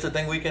I think it's a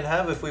thing we can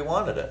have if we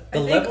wanted it. I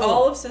think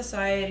all of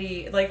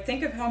society, like,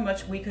 think of how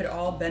much we could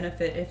all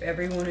benefit if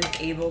everyone is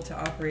able to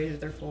operate at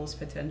their fullest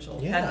potential,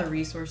 had the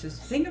resources.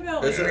 Think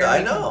about like, where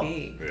we could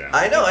be. Yeah.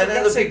 I know, and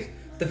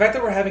the fact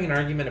that we're having an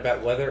argument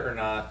about whether or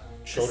not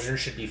children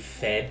should be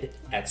fed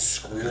at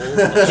school,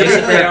 the place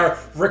that they are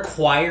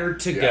required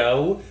to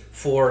go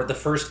for the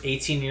first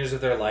 18 years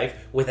of their life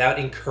without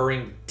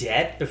incurring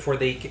debt before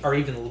they are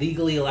even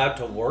legally allowed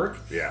to work.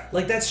 Yeah.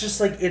 Like, that's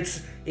just like,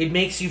 it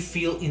makes you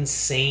feel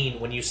insane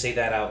when you say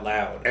that out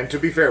loud. And to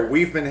be fair,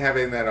 we've been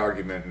having that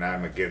argument, and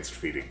I'm against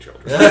feeding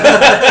children.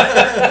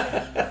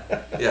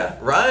 Yeah,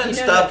 Ryan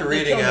stopped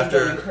reading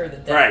after.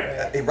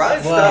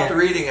 Ryan stopped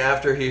reading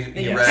after he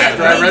You read.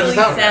 can't legally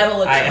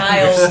saddle a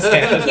child.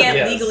 You can't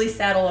Yes. legally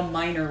saddle a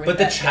minor with But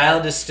the that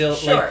child debt. is still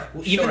Sure,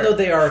 like, even sure, though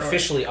they are sure.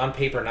 officially on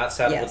paper not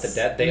saddled with Yes.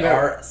 the debt, they No.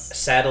 are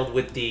saddled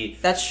with the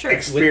That's true.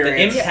 with the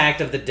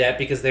impact of the debt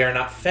because they are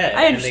not fed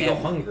I and they go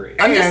understand. hungry.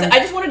 I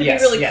just wanted to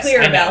Yes, be really yes, clear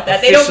I know. about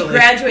that. They don't Officially.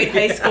 graduate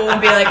high school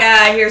and be like,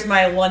 here's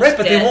my lunch Right,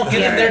 but they debt. won't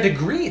give them their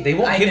degree. They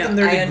won't give them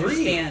their I degree.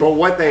 understand. But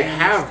what they I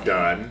have understand.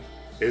 done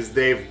is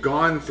they've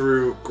gone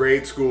through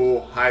grade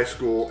school, high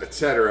school,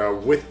 etc.,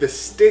 with the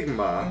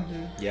stigma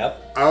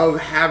Yep. of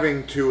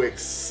having to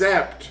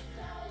accept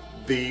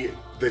the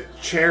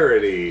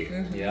charity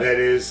Yep. that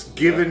is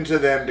given to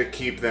them to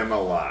keep them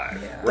alive,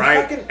 Yeah.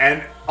 right? The fucking-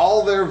 And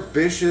all their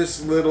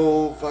vicious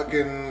little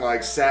fucking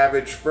like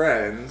savage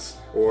friends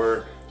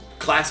or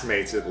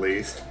classmates at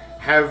least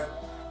have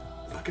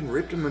fucking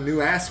ripped him a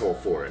new asshole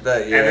for it.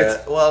 That- yeah, And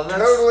it's well,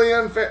 that's- totally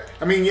unfair.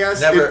 I mean,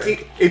 yes, Never-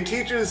 it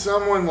teaches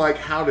someone like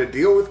how to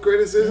deal with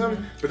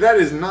criticism, but that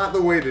is not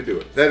the way to do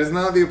it. That is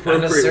not the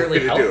appropriate necessarily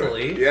way to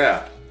healthily. do it.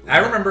 Yeah. I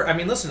remember, I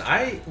mean, listen,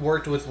 I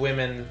worked with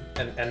women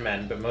and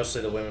men, but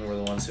mostly the women were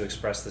the ones who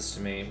expressed this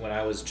to me. When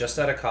I was just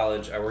out of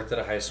college, I worked at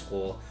a high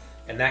school,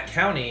 and that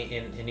county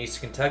in East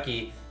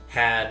Kentucky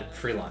had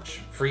free lunch.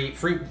 Free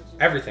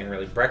everything,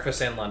 really.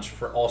 Breakfast and lunch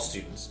for all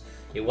students.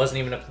 It wasn't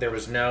even, there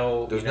was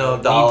no, There's you know,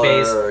 no dollar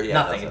need-based, or- yeah,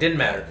 nothing. It didn't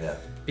matter. Yeah.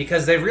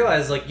 Because they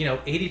realized, like, you know,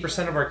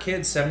 80% of our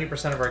kids,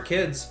 70% of our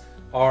kids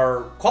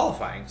are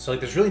qualifying. So,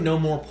 like, there's really no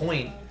more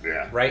point,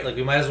 Yeah. right? Like,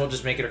 we might as well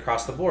just make it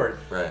across the board.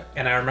 Right.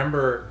 And I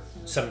remember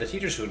some of the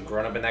teachers who had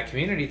grown up in that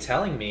community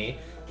telling me,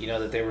 you know,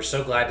 that they were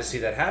so glad to see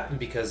that happen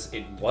because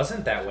it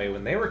wasn't that way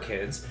when they were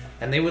kids.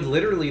 And they would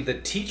literally, the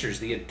teachers,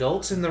 the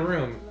adults in the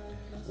room,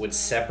 would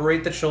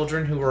separate the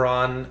children who were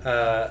on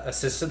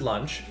assisted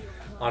lunch,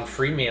 on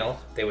free meal.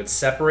 They would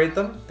separate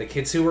them. The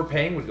kids who were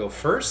paying would go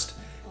first,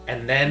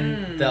 and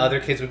then the other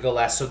kids would go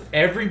last. So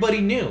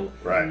everybody knew.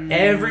 Right.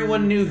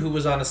 Everyone knew who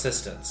was on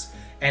assistance.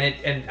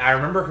 And I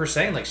remember her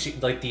saying, like, she,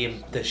 like,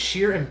 the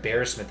sheer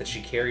embarrassment that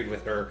she carried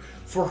with her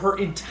for her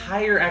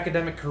entire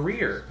academic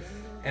career.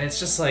 And it's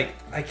just like,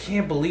 I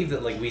can't believe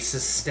that, like, we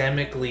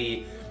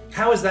systemically,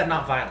 how is that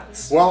not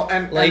violence? Well,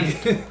 and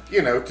Like- and,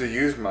 you know, to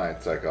use my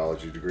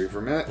psychology degree for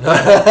a minute,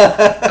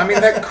 I mean,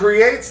 that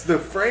creates the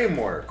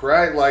framework,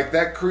 right? Like,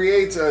 that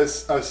creates a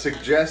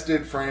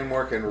suggested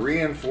framework and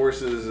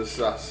reinforces a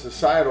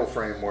societal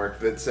framework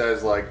that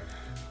says, like,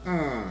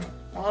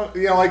 Well,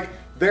 like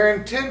their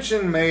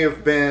intention may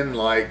have been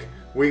like,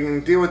 we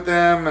can deal with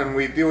them and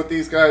we deal with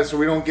these guys so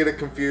we don't get it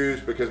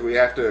confused because we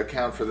have to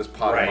account for this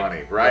pot of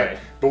money, right?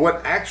 But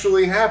what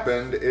actually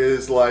happened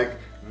is like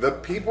the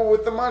people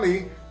with the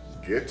money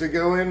get to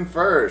go in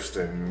first,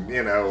 and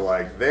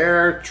like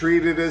they're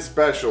treated as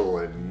special,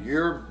 and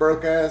your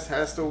broke ass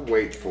has to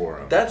wait for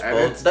them.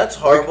 That's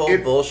horrible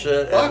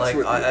bullshit, and like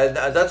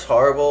that's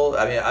horrible.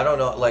 I mean, I don't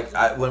know. Like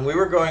when we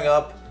were growing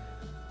up,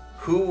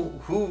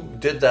 who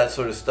did that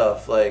sort of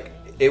stuff? Like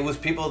it was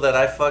people that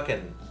I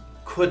fucking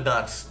could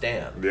not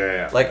stand.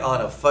 Yeah. Like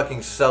on a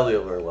fucking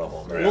cellular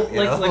level. Right. Well,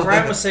 like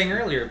Ryan was saying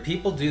earlier,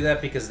 people do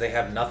that because they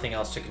have nothing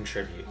else to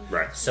contribute.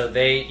 Right. So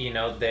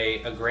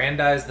they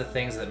aggrandize the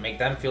things that make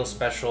them feel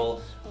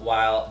special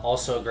while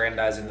also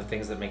aggrandizing the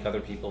things that make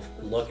other people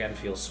look and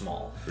feel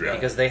small. Yeah.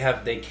 Because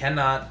they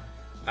cannot,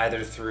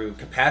 either through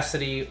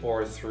capacity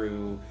or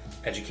through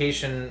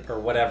education or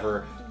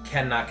whatever,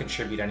 cannot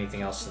contribute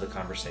anything else to the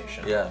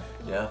conversation. Yeah.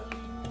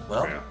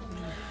 Well. Yeah.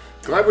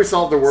 Glad we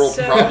solved the world's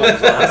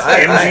problems on this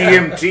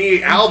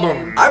MGMT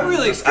album. I'm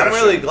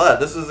really glad.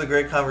 This is a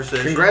great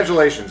conversation.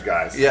 Congratulations,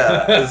 guys.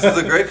 Yeah, this is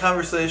a great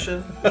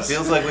conversation. It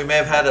feels like we may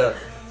have had a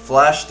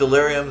flash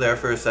delirium there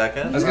for a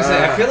second. I was gonna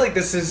say, I feel like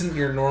this isn't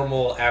your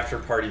normal after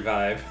party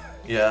vibe.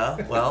 Yeah,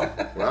 well,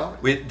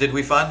 did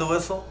we find the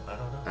whistle? I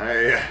don't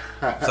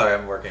know. Sorry,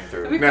 I'm working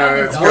through.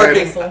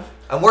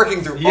 I'm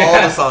working through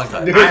all the song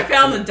titles. I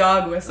found the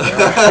dog whistle.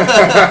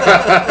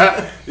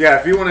 Yeah,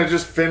 if you want to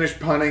just finish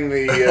punning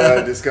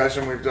the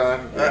discussion we've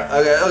done. Yeah.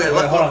 Okay.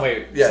 Hold on,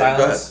 wait. Yeah,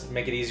 Silence.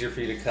 Make it easier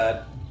for you to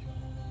cut.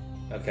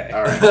 Okay.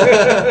 All right.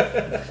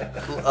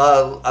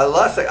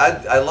 Last thing,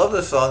 I love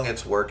this song.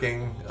 It's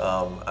working.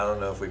 I don't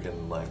know if we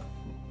can like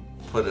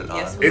put it on.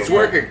 It's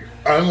working.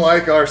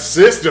 Unlike our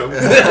system.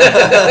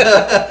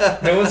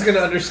 No one's gonna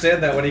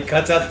understand that when he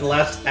cuts out the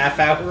last half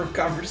hour of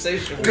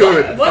conversation.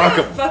 Good. What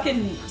a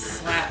fucking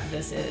slap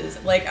this is.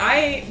 Like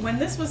when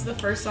this was the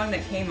first song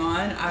that came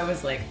on, I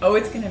was like, oh,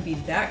 it's gonna be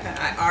that kind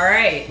of. All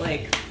right,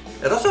 like.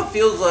 It also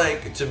feels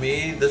like to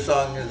me this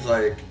song is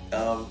like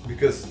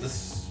because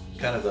this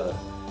kind of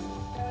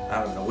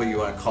I don't know what you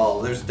want to call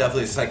it. There's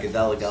definitely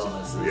psychedelic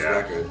elements in this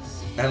record.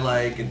 And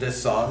like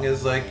this song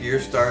is like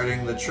you're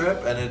starting the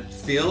trip, and it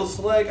feels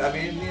like I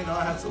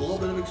have a little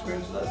bit of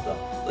experience with that stuff.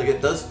 Like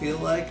it does feel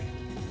like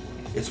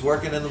it's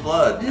working in the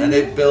blood, and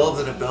it builds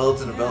and it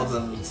builds and it builds,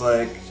 and it's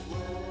like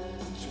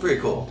it's pretty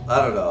cool.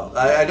 I don't know.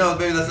 I know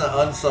maybe that's an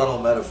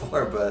unsubtle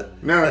metaphor,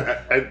 but no,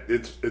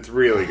 it's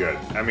really good.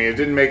 I mean, it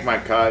didn't make my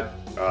cut,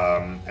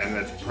 and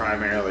that's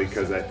primarily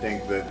because I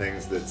think the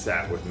things that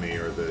sat with me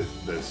are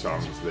the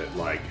songs that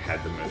like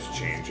had the most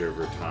change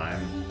over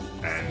time.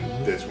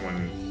 And this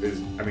one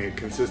is, it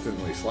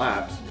consistently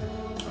slaps.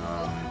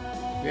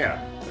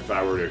 If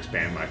I were to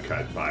expand my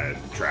cut by a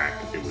track,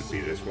 it would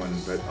be this one.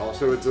 But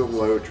also, it's a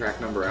low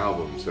track number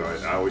album, so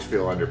I always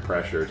feel under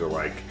pressure to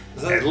like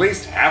at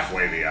least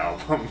halfway the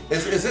album.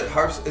 Is it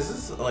harps? Is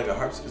this like a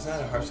harps? Is that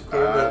a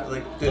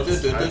harpsichord?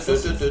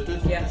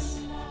 Yes.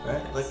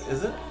 Right? Like,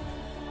 is it?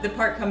 The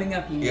part coming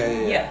up, you mean?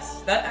 Yeah.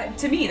 Yes. That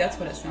to me, that's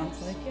what it sounds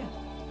like. Yeah.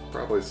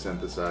 Probably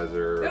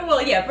synthesizer.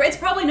 Well, yeah, but it's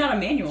probably not a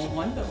manual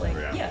one, but like,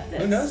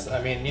 Who knows? I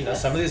mean,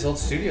 some of these old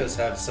studios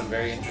have some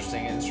very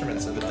interesting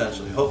instruments in them.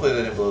 Potentially. Hopefully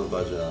they didn't blow the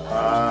budget on it.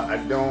 I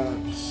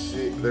don't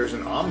see. There's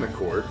an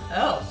omnichord.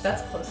 Oh,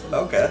 that's close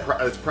enough. Okay.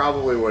 It's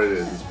probably what it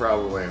is. It's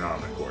probably an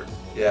omnichord.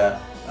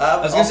 Yeah.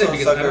 I was gonna say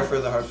because sucker for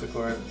the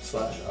harpsichord /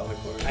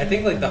 omnichord. I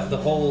think like the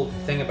whole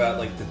thing about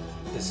like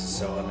this is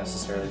so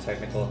unnecessarily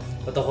technical,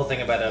 but the whole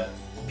thing about a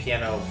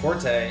piano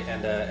forte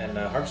and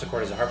a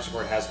harpsichord is a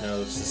harpsichord has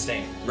no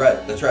sustain.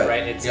 Right, that's right.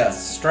 Right, it's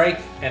strike,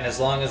 and as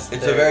long as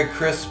it's a very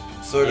crisp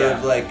sort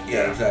of like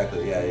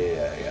exactly,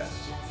 yeah.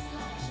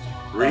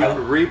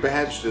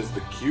 Rebadged as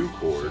the Q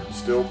chord,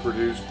 still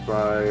produced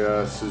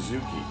by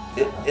Suzuki.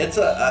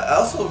 I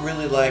also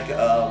really like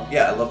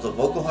I love the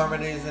vocal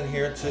harmonies in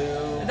here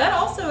too. That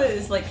also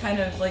is like kind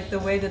of like the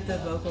way that the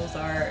vocals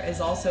are is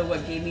also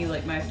what gave me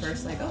like my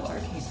first like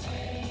Arcade Fire.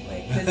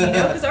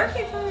 Because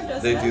Arcade Fire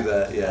does they that. do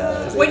that,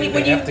 yeah. When you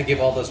have to give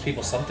all those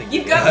people something.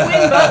 You've got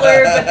Win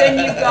Butler, but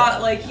then you've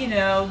got like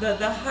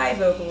the high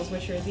vocals,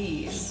 which are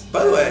these.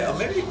 By the way,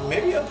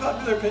 maybe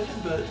unpopular opinion,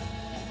 but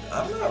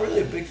I'm not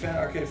really a big fan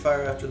of Arcade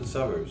Fire after the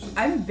Suburbs.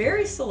 I'm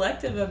very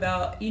selective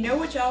about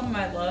which album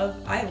I love.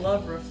 I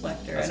love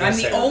Reflector, and I'm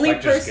the say, only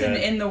Reflector's person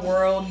good. in the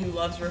world who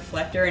loves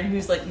Reflector and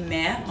who's like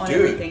meh on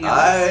everything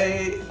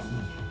else.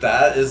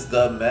 That is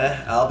the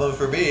meh album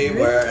for me,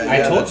 where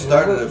I told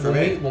started it for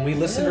me. When we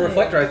listened to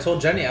Reflector, I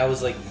told Jenny, I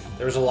was like,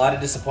 there was a lot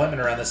of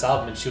disappointment around this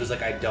album, and she was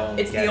like, I don't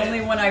It's get the it.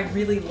 only one I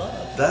really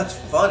love. That's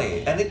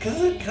funny, and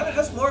because it kind of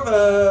has more of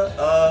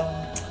a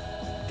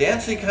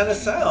dancey kind of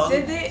sound.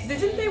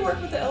 Didn't they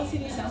work with the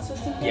LCD sound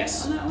system on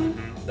that one?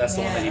 Mm-hmm. That's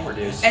the one that he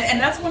produced. And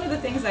that's one of the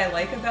things I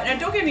like about it. And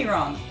don't get me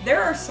wrong,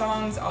 there are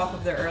songs off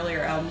of their earlier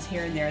albums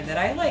here and there that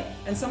I like,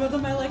 and some of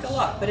them I like a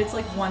lot, but it's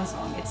like one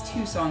song. It's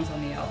 2 songs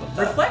on the album.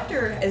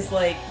 Reflector is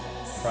like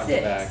Front 6.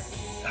 to back.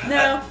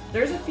 No,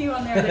 there's a few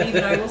on there that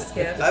even I will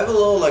skip. I have a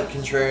little like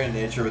contrarian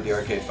nature with the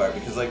Arcade Fire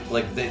because like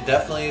they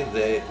definitely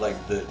they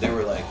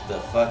were like the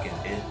fucking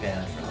it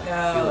band for like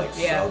I feel like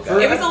so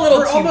it was a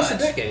little for too almost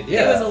much. a decade.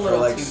 Yeah, it was a little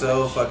for like too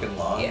so much. fucking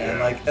long. Yeah. And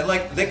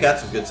like they got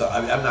some good songs.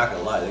 I mean, I'm not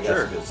gonna lie, they got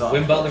some good songs.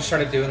 When Butler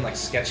started doing like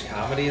sketch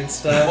comedy and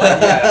stuff.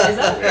 Yeah. Is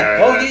that?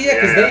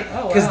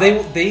 Yeah, because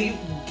wow. they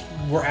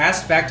were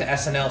asked back to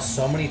SNL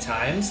so many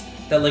times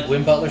that like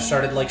Win Butler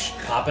started like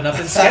popping up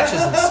in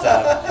sketches and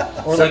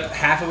stuff, or like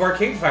half of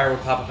Arcade Fire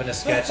would pop up in a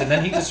sketch, and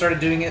then he just started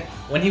doing it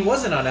when he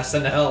wasn't on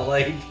SNL.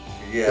 Like,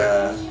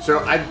 yeah. So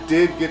I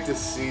did get to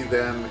see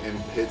them in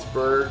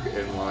Pittsburgh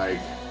in like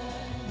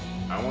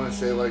I want to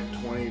say like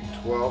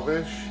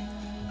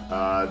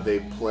 2012ish.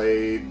 They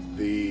played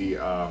the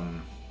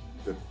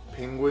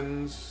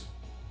Penguins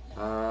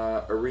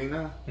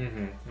arena.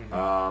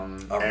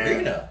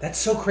 Arena. that's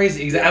so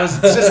crazy. I was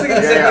just thinking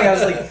the same Yeah. thing. I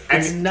was like,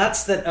 it's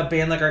nuts that a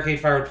band like Arcade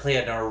Fire would play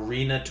an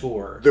arena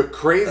tour. The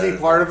crazy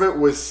part of it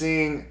was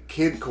seeing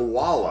Kid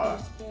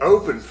Koala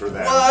open for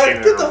them in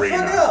an Get the arena.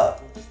 fuck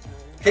out.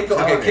 Kid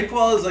you.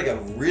 Koala is like a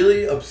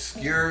really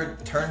obscure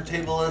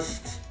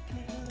turntablist,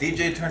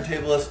 DJ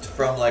turntablist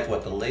from like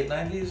what, the late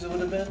 90s it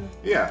would have been?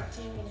 Yeah.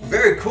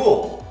 Very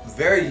cool.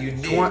 Very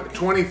unique.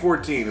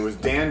 2014. It was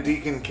Dan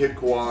Deacon, Kid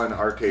Koala, and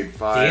Arcade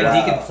Fire.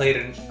 Dan Deacon played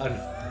an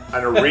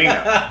An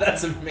arena.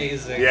 That's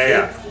amazing.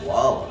 Yeah.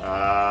 Koala.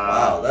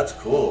 Wow, that's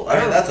cool. I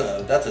mean,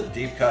 that's a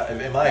deep cut.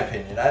 In my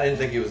opinion, I didn't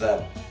think he was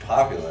that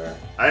popular.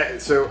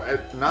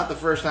 Not the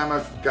first time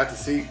I've got to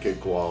see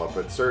Kid Koala,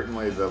 but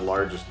certainly the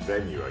largest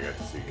venue I got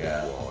to see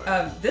Kid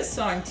Koala. This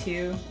song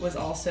too was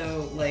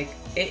also like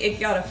it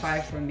got a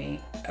 5 from me.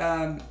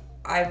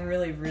 I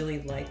really,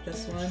 really like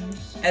this one.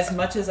 As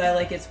much as I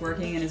like It's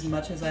Working and as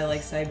much as I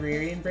like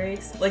Siberian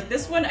Breaks. Like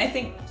this one I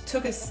think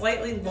took a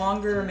slightly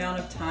longer amount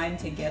of time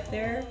to get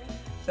there.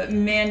 But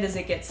man, does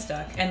it get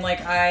stuck. And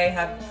like I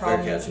have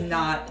problems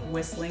not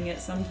whistling it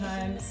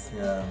sometimes.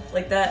 Yeah.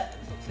 Like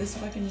this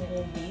fucking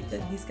little beat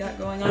that he's got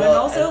going on. Well, and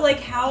also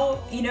like how,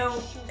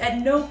 at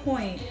no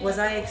point was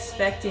I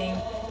expecting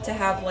to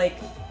have like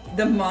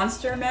the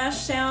Monster Mash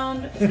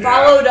sound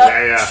followed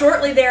up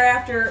shortly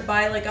thereafter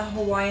by like a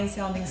Hawaiian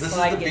sounding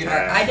slide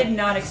guitar. I did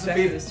not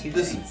expect those two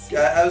things.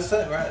 I was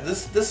saying, right,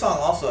 this song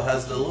also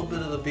has a little bit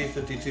of the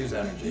B-52's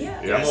energy.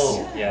 Yeah.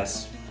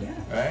 Yes. Yeah.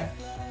 Right?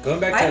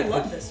 I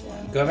love this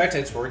one. Going back to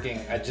It's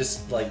Working, I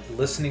just like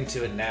listening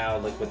to it now,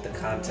 like with the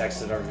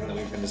context of everything that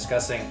we've been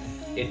discussing,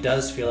 it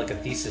does feel like a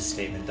thesis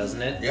statement,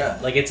 doesn't it? Yeah.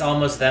 Like it's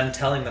almost them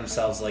telling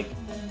themselves like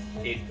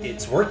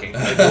it's working.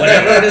 Like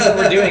whatever it is that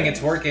we're doing,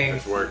 it's working.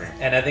 It's working.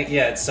 And I think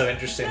it's so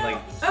interesting.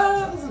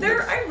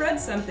 I read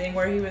something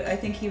where I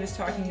think he was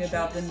talking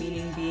about the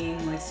meaning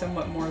being like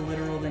somewhat more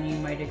literal than you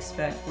might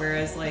expect.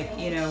 Whereas like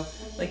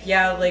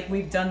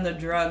we've done the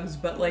drugs,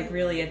 but like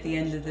really at the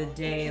end of the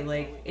day,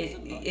 like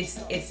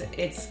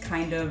it's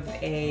kind of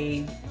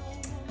a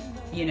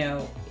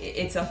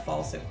it's a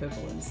false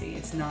equivalency.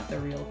 It's not the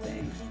real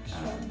thing.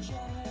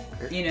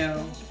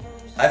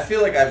 I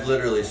feel like I've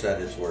literally said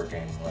it's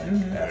working, like,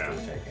 after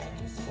taking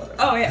whatever.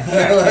 Oh, yeah.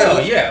 Oh,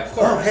 yeah, of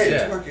course. Oh, hey,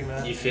 it's working,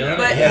 man. You feeling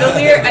But it? the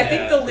lyric, I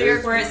think the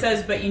lyric where it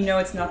says, but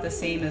it's not the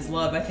same as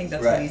love, I think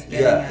that's what he's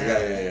getting at.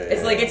 Yeah.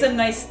 It's like, it's a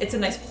nice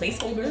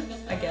placeholder,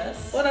 I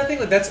guess. Well, and I think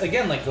like that's,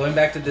 again, like going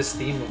back to this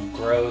theme of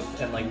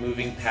growth and like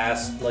moving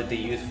past like the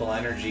youthful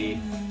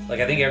energy. Like,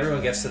 I think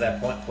everyone gets to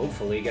that point,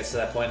 hopefully, gets to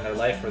that point in their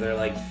life where they're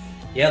like,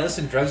 yeah,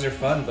 listen, drugs are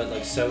fun, but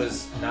like so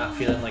is not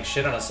feeling like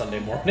shit on a Sunday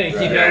morning.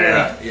 Right. You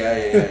know,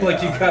 Yeah.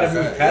 like you gotta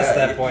move past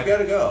that point. You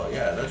gotta go.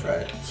 Yeah, that's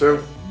right.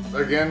 So,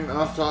 again,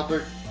 off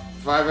topic,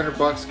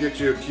 $500 gets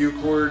you a Q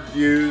chord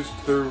used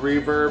through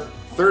Reverb.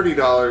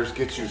 $30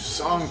 gets you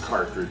song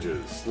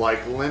cartridges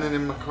like Lennon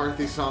and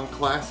McCarthy song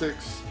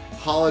classics,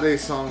 holiday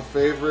song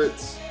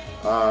favorites,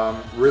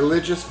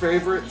 religious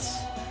favorites.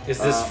 Is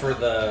this for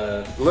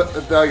the?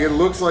 It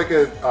looks like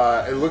a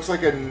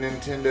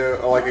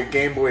Nintendo, like a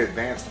Game Boy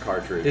Advanced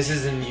cartridge. This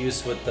is in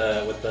use with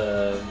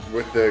the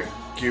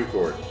Q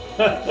chord.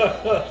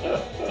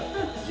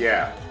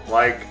 Yeah,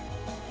 like.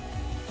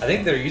 I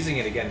think they're using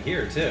it again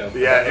here too.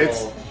 Yeah,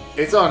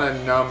 it's on a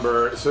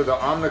number. So the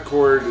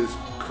Omnichord is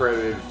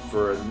credited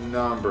for a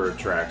number of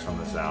tracks on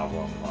this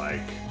album,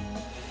 like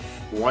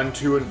 1,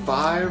 2, and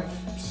 5.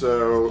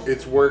 So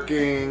It's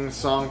Working,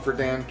 Song for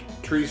Dan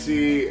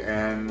Treacy,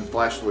 and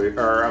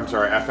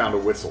I Found a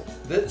Whistle.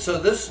 This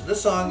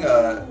song,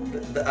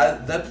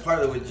 that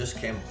part that we just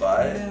came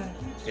by,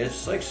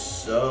 it's like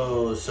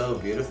so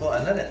beautiful,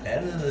 and then it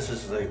ends in this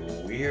just like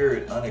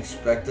weird,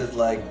 unexpected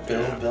like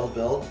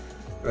build,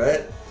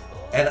 right?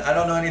 And I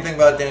don't know anything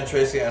about Dan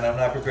Tracy, and I'm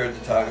not prepared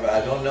to talk about it.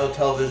 I don't know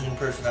television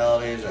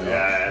personalities.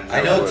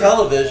 I know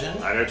television.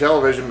 I know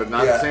television, but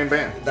not the same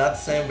band. Not the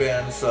same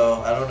band,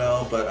 so I don't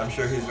know, but I'm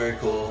sure he's very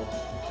cool.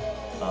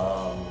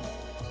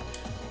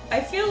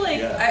 I feel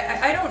like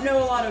I don't know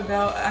a lot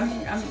about.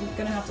 I'm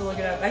gonna have to look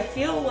it up. I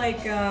feel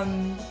like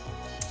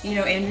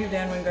Andrew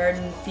Van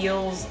Wingarden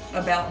feels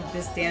about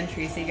this Dan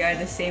Tracy guy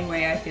the same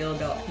way I feel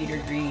about Peter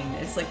Green.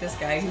 It's like this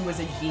guy who was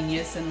a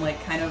genius and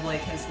like kind of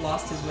like has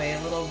lost his way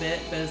a little bit,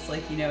 but it's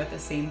like, at the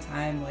same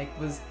time, like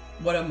was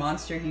what a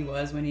monster he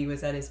was when he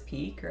was at his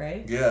peak,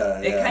 right? Yeah.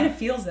 It kind of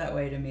feels that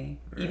way to me,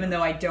 even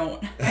though I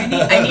don't.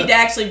 I need to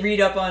actually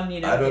read up on, I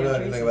don't know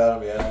anything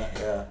about him.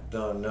 Yeah.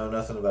 Don't know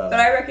nothing about him. But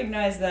I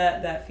recognize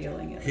that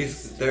feeling. At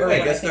least. I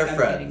guess they're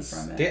friends.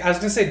 I was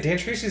gonna say Dan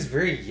Tracy's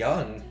very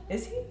young.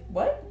 Is he?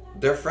 What?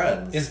 They're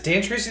friends. Is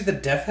Dan Tracy the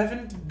Deaf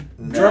Heaven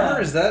drummer?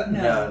 Is that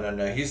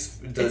no? He's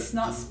it's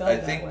not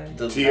spelled that way.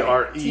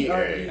 TREA.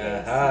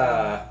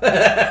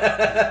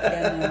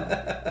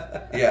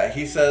 Yeah,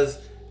 he says.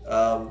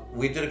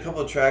 We did a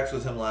couple of tracks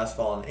with him last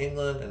fall in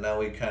England, and now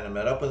we kind of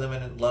met up with him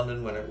in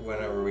London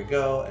whenever we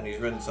go, and he's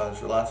written songs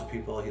for lots of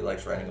people. He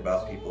likes writing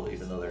about people,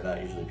 even though they're not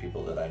usually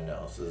people that I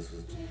know. So this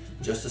was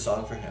just a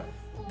song for him.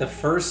 The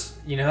first,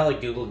 how like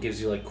Google gives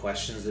you like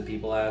questions that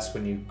people ask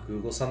when you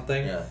Google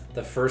something? Yeah.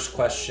 The first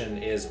question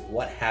is,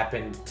 what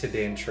happened to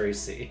Dan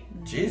Tracy?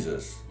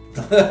 Jesus.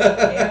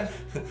 Yeah.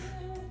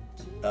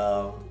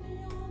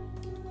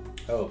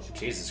 Oh,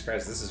 Jesus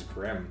Christ, this is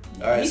grim.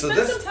 All right, he so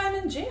spent some time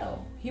in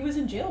jail. He was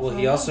in jail. Well, for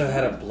he a also long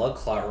had a time. blood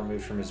clot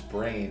removed from his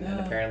brain, and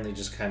apparently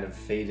just kind of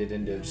faded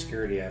into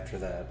obscurity after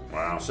that.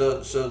 Wow. So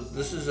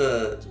this is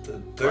the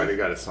Glad he third.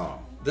 got a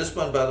song. This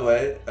one, by the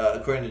way,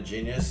 according to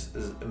Genius,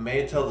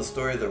 may tell the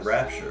story of the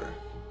rapture.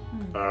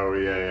 Oh,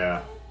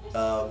 yeah.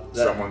 That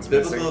Someone's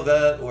biblical missing.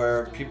 event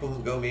where people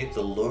go meet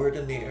the Lord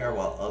in the air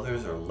while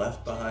others are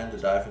left behind to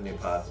die from the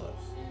apocalypse.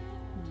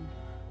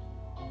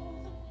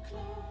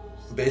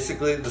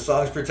 Basically, the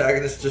song's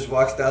protagonist just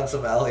walks down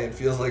some alley and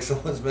feels like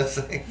someone's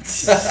missing.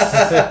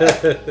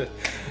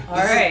 All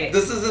right.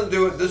 This doesn't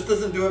do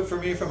it for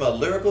me from a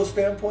lyrical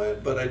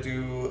standpoint, but I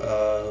do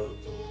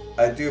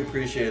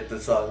appreciate the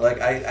song.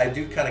 Like I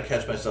do kind of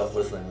catch myself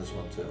listening to this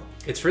one too.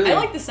 It's really. I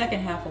like the second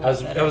half a lot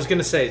better. I was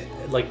gonna say,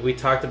 like we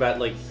talked about,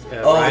 like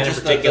Ryan in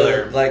just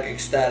particular, like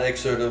ecstatic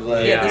sort of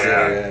like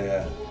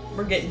Yeah.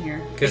 We're getting here.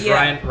 because But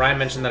yeah. Ryan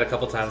mentioned that a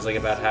couple times, like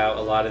about how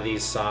a lot of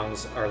these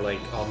songs are like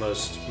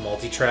almost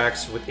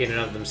multi-tracks within and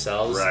of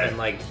themselves, Right. and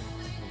like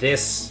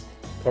this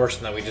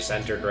portion that we just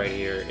entered right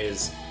here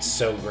is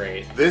so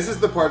great. This is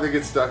the part that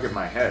gets stuck in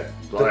my head.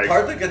 The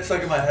part that gets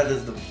stuck in my head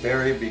is the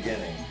very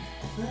beginning.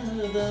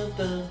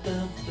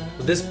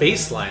 This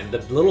bass line, the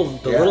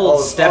little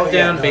step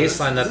down bass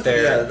line that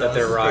they're this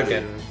is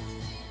rocking.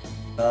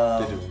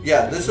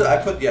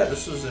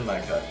 This was in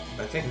my cut.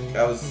 I think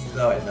I was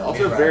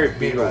Also very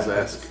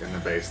Beatles-esque in the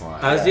bass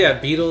line.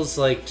 Beatles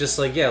like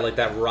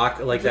that rock,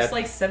 like Just that,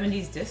 like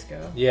 70s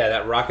disco. yeah,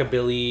 that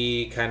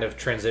rockabilly kind of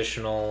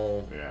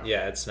transitional. Yeah.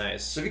 Yeah, it's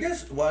nice. So have you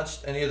guys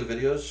watched any of the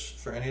videos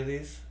for any of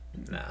these?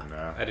 No.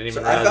 No. I didn't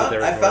even So realize that there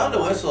was I found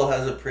more. a Whistle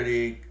has a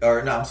pretty,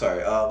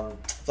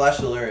 Flash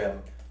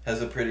Delirium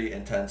has a pretty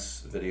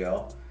intense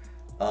video.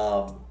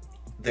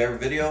 Their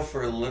video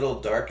for Little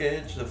Dark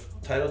Age, the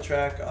title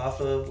track off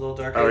of Little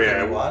Dark Age, Oh, that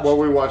yeah. we watched, Well,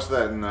 we watched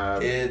that in... I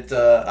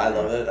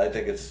love it. I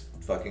think it's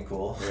fucking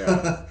cool.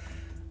 Yeah.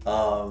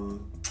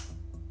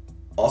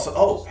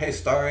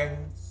 Starring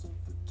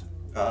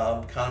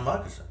Conor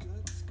Moccasin.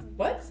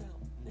 What?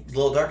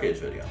 Little Dark Age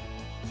video,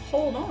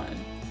 Hold on.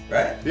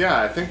 right?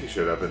 Yeah, I think he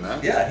showed up in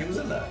that. Yeah, he was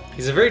in that.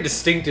 He's a very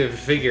distinctive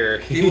figure.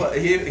 He was.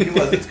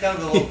 It's kind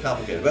of a little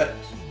complicated, but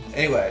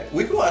anyway,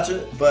 we can watch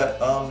it. But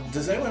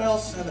does anyone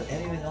else have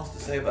anything else to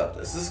say about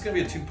this? This is gonna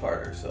be a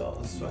two-parter, so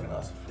this is fucking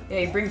awesome. Yeah,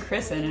 you bring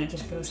Chris in and it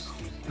just goes.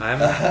 I'm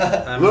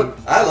Look,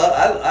 I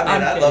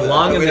love it.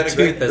 Long in We the had a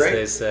tooth, as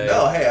they say.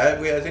 No, hey,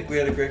 I think we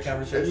had a great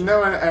conversation.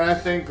 no, and I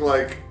think,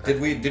 like... Did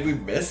we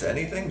miss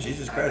anything?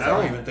 Jesus Christ, I I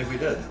don't don't- even think we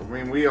did. I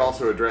mean, we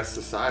also addressed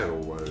societal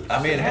woes.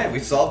 I mean, hey, we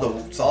solved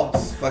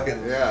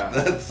fucking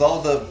Yeah.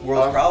 solved the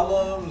world's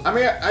problems. I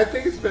mean, I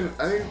think it's been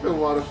a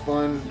lot of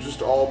fun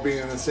just all being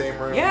in the same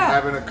room, Yeah.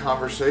 having a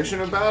conversation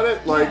about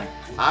it. Like,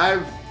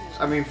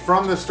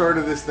 from the start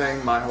of this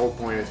thing, my whole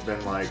point has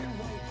been like,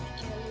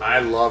 I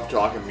love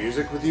talking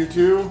music with you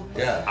two.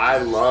 Yeah. I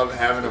love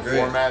having a Agreed.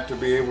 format to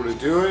be able to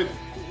do it.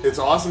 It's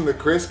awesome that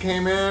Chris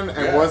came in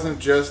and Yeah. wasn't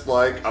just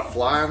like a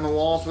fly on the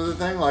wall for the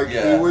thing. Like,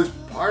 Yeah. he was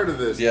part of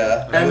this.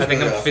 Yeah. And I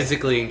think I'm Yeah.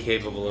 physically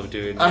incapable of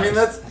doing that. I mean,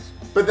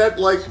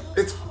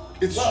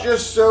 it's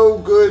just so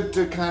good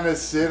to kind of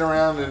sit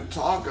around and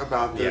talk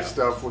about this Yeah.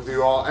 stuff with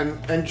you all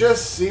and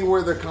just see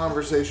where the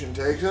conversation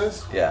takes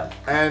us. Yeah.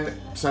 And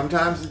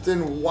sometimes it's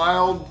in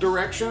wild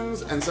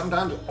directions, and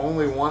sometimes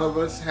only one of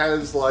us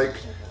has like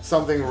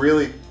something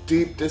really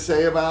deep to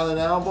say about an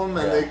album,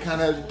 and Yeah. they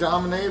kind of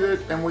dominate it,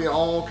 and we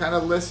all kind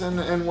of listen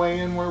and weigh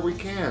in where we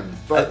can.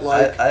 But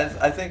like,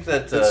 I think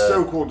that it's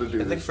so cool to do.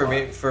 I think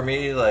this for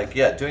me, like,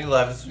 yeah, doing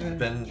live has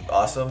been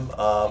awesome.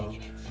 For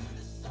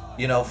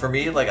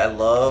me, like, I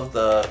love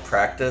the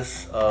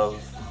practice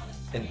of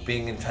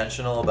being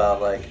intentional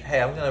about, like, hey,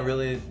 I'm gonna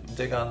really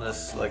dig on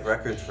this, like,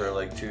 records for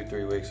like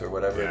 2-3 weeks or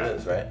whatever Yeah. it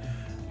is, right?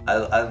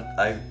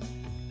 I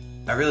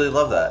really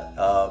love that,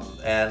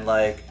 and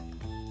like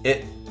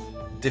it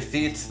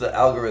defeats the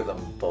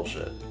algorithm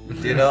bullshit.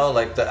 Do you know,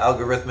 like the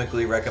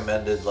algorithmically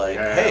recommended, like,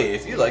 hey,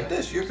 if you like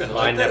this, you're gonna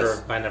like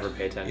this. I never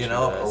pay attention. You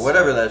know, to this. or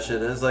whatever that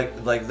shit is.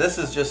 Like this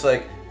is just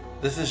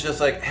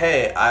like,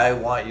 hey, I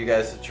want you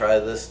guys to try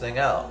this thing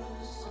out.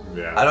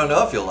 Yeah. I don't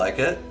know if you'll like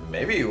it.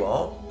 Maybe you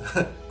won't.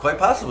 Quite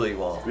possibly you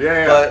won't.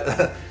 Yeah.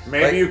 But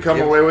maybe like, you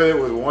come away with it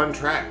with one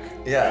track.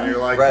 Yeah. And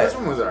you're like, right. this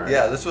one was alright.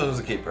 Yeah, this one was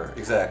a keeper.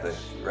 Exactly.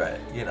 Right.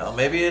 You know,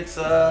 maybe it's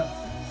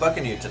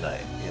Fucking You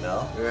Tonight, you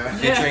know? Yeah.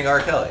 Featuring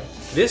R. Kelly.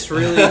 This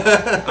really,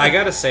 I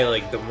gotta say,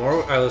 like, the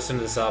more I listen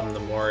to this album, the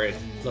more it,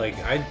 like,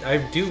 I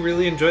do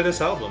really enjoy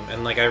this album.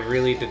 And, like, I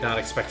really did not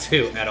expect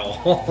to at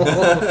all.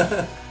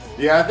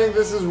 Yeah, I think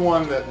this is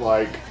one that,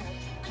 like,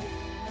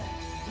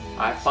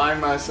 I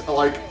find myself,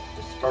 like,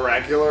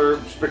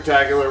 Oracular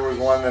Spectacular was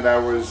one that I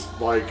was,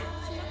 like,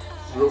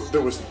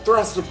 that was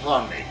thrust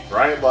upon me,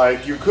 right?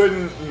 Like, you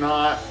couldn't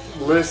not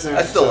listen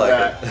I still to like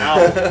that it.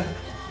 album.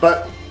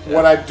 But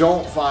what I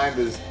don't find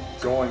is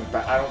going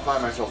back. I don't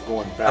find myself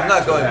going back. I'm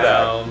not to going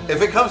that. back.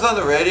 If it comes on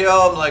the radio,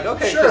 I'm like,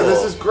 okay, Sure, cool.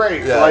 this is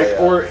great. Yeah, like,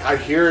 yeah. or I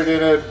hear it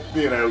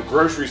in a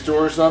grocery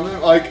store or something.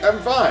 Like, I'm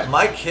fine.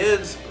 My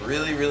kids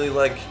really, really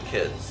like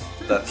Kids.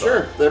 That song.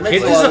 Sure, that makes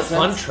Kids a lot is a of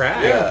fun sense.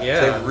 track. Yeah,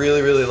 Yeah. they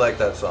really, really like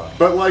that song.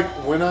 But like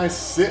when I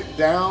sit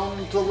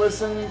down to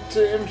listen to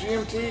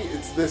MGMT,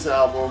 it's this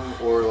album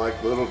or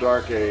like Little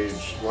Dark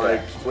Age,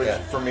 like which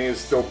for me is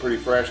still pretty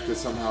fresh because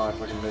somehow I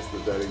fucking missed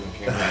that even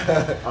came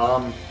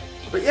out.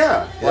 But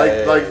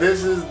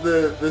this is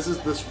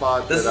the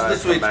spot. This that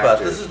is the sweet spot.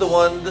 This is the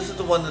one. This is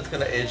the one that's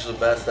gonna age the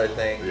best, I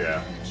think.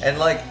 Yeah. And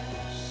like,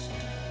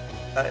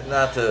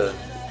 not to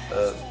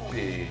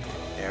be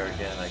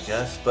arrogant, I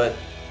guess, but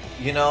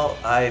you know,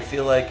 I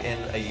feel like in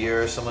a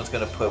year someone's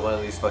gonna put one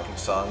of these fucking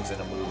songs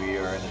in a movie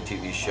or in a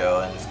TV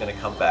show, and it's gonna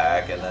come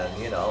back, and then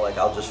you know, like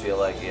I'll just feel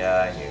like,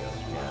 yeah, I knew.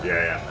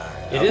 Yeah.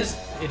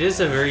 It is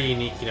a very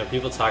unique, you know,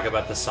 people talk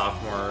about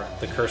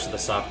the Curse of the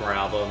Sophomore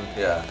album.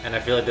 Yeah. And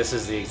I feel like this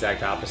is the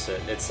exact opposite.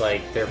 It's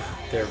like their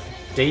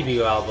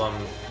debut album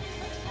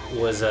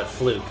was a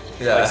fluke.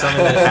 Yeah. Like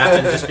something that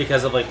happened just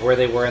because of like where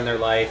they were in their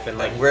life and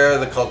Like where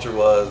the culture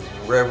was,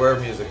 where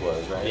music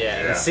was, right? Yeah,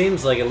 and it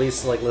seems like, at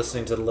least like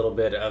listening to a little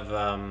bit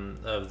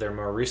of their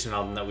more recent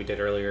album that we did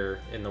earlier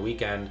in the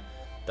weekend,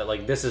 that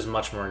like this is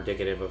much more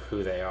indicative of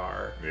who they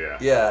are.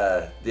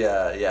 Yeah.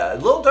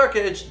 Little Dark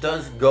Age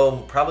does go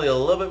probably a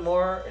little bit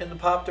more in the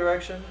pop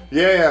direction.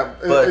 Yeah.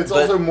 But it's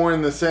also more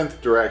in the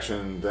synth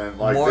direction than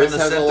like more this in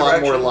the has synth a lot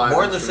direction, more live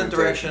more in the synth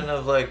instrumentation. direction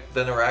of like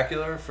than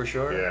Oracular for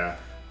sure. Yeah.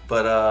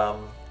 But all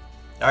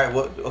right,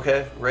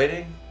 okay,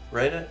 rate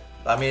it.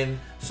 I mean,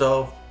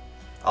 so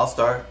I'll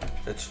start.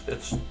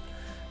 It's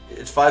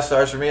 5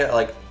 stars for me.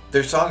 Like,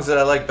 there's songs that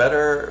I like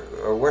better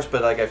or worse,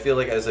 but like I feel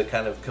like as a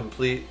kind of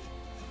complete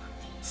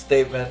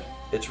statement,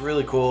 it's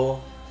really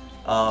cool.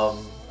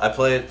 I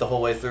play it the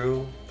whole way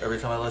through every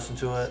time I listen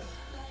to it.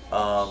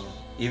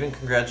 Even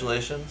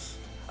Congratulations.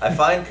 I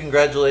find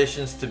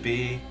Congratulations to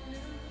be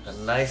a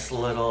nice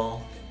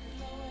little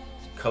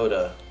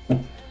coda,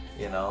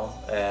 you know,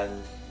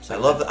 and I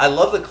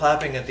love the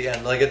clapping at the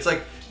end. Like it's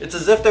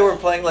as if they were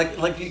playing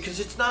like because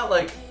it's not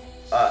like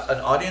an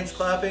audience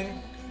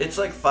clapping. It's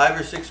like 5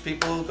 or 6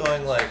 people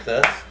going like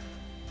this,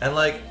 and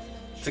like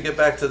to get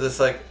back to this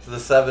like the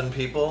 7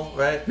 people,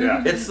 right?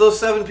 Yeah. It's those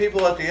 7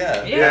 people at the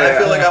end. Yeah. And I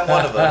feel like I'm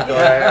one of them. Going,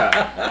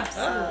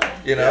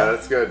 Yeah. You know. Yeah,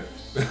 that's good.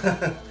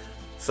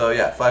 So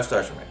yeah, 5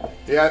 stars for me.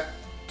 Yeah.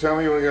 Tell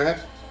me, you want to go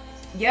ahead?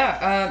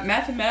 Yeah,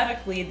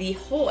 mathematically, the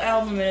whole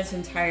album in its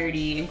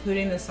entirety,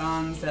 including the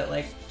songs that,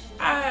 like,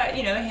 a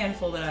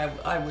handful that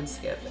I would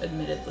skip,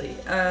 admittedly,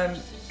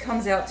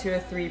 comes out to a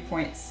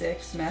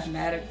 3.6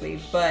 mathematically.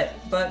 But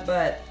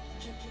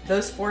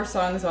those 4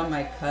 songs on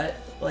my cut,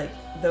 like,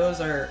 those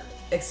are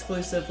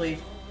exclusively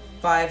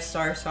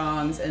 5-star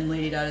songs, and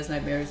Lady Dada's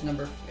Nightmare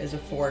is a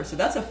 4. So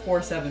that's a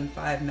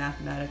 4.75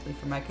 mathematically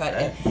for my cut.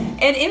 Right.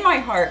 And in my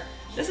heart,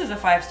 this is a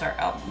 5-star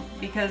album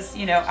because,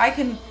 you know,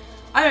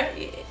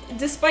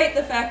 despite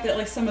the fact that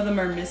like some of them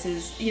are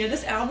misses, you know,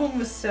 this album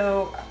was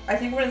so, I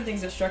think one of the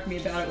things that struck me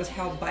about it was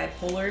how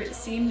bipolar it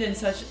seemed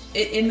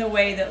in the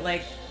way that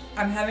like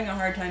I'm having a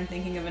hard time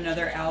thinking of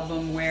another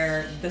album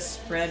where the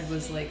spread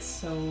was like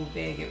so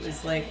big. It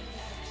was like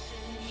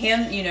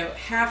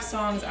half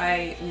songs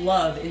I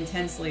love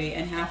intensely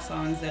and half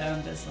songs that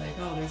I'm just like,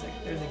 oh,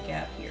 there's a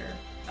gap here.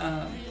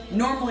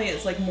 Normally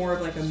it's like more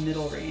of like a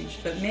middle range,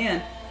 but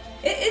man,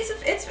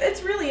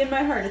 it's really in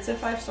my heart. It's a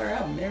 5-star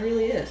album. It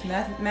really is.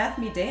 Math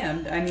me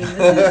damned. I mean,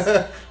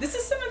 this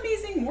is some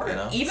amazing work. You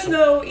know?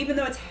 Even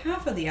though it's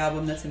half of the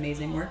album that's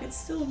amazing work, it's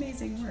still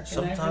amazing work.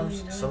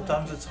 Sometimes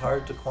it's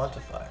hard to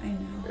quantify. I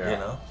know. Yeah. You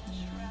know.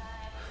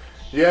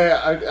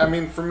 Yeah, I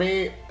mean, for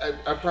me,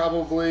 I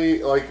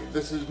probably, like,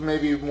 this is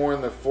maybe more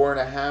in the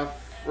 4.5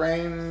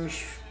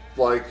 range.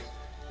 Like,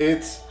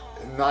 it's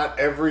not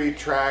every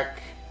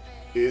track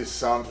is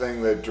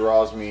something that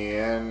draws me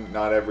in.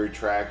 Not every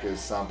track is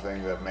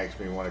something that makes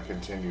me want to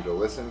continue to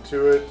listen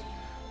to it.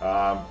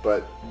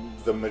 But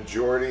the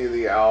majority of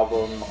the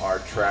album are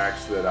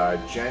tracks that I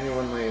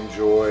genuinely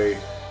enjoy,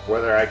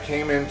 whether I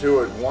came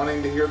into it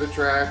wanting to hear the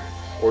track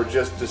or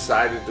just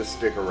decided to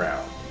stick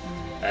around.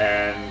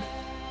 And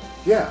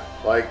yeah,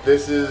 like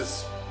this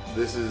is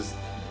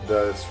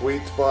the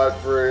sweet spot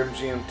for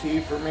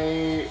MGMT for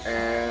me.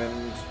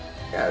 And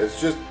yeah,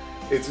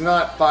 it's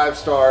not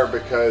 5-star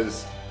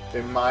because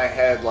in my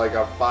head, like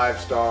a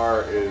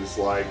 5-star is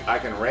like I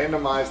can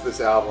randomize this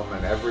album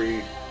and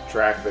every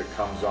track that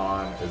comes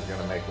on is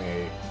gonna make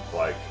me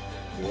like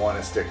want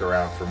to stick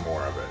around for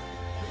more of it.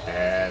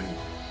 And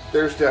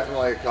there's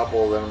definitely a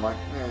couple that I'm like,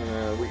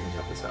 we can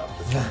cut this out.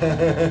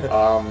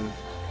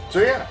 So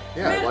yeah,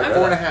 Man, like I'm,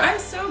 4.5. I'm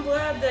so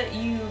glad that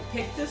you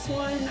picked this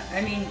one. I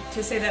mean,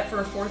 to say that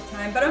for a 4th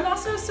time, but I'm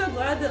also so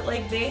glad that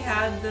like they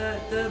had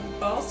the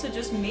balls to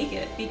just make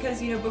it,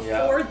 because you know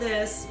before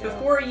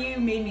before you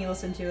made me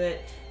listen to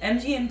it,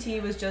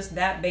 MGMT was just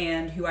that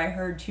band who I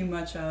heard too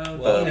much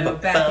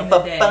of, back in the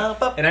day.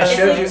 And I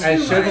showed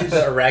you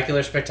the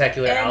Oracular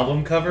Spectacular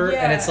album cover,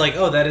 and it's like,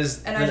 oh, that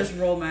is. And I just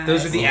rolled my eyes.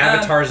 Those are the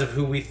avatars of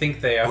who we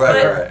think they are.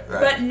 Right.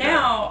 But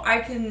now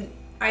I can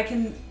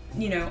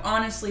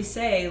honestly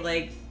say,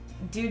 like,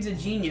 dude's a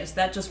genius.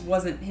 That just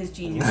wasn't his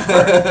genius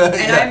part.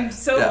 And I'm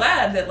so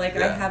glad that, like,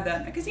 I have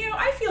that. Because,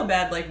 I feel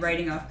bad, like,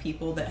 writing off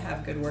people that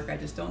have good work I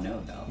just don't know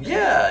about.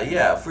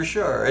 Yeah, for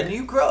sure. And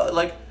you grow,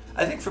 like,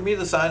 I think for me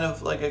the sign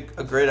of, like,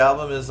 a great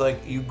album is,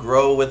 like, you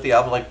grow with the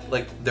album.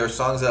 Like there are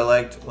songs that I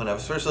liked when I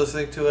was first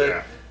listening to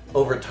it.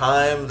 Over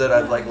time that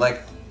I've,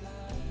 like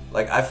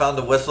I Found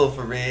the Whistle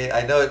for me.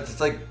 I know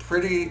it's, like,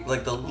 pretty,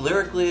 like,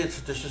 lyrically,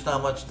 there's just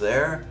not much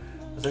there.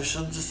 There's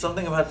just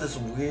something about this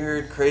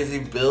weird, crazy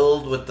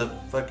build with the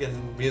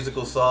fucking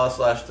musical saw /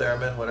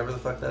 theremin, whatever the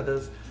fuck that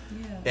is.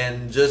 Yeah.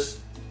 And just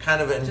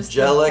kind of angelic. Just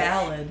a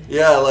ballad.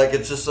 Yeah, like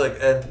it's just like,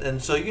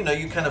 and so,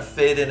 you kind of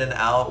fade in and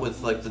out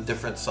with like the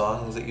different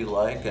songs that you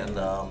like, and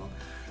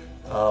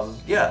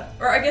yeah.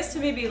 Or I guess to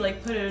maybe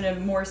like put it in a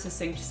more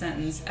succinct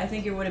sentence, I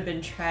think it would have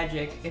been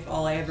tragic if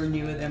all I ever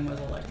knew of them was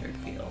Electric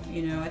Feel.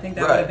 I think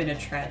that would have been a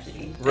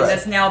tragedy. Right. And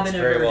that's now been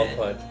averted. Very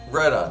well put.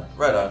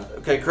 Right on.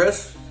 Okay,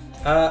 Chris?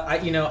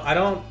 I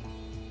don't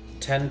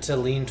tend to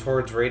lean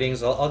towards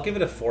ratings. I'll give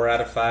it a 4 out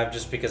of 5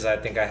 just because I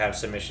think I have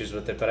some issues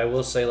with it. But I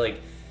will say,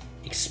 like,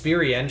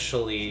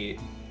 experientially,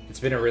 it's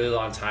been a really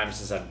long time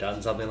since I've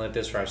done something like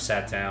this where I've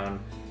sat down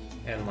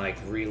and, like,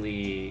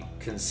 really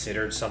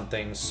considered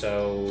something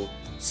so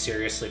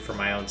seriously for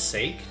my own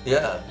sake.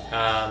 Yeah.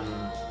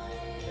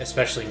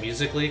 Especially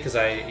musically, because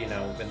in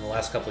the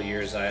last couple of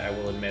years, I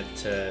will admit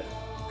to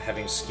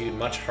having skewed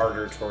much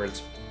harder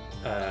towards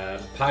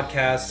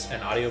podcasts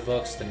and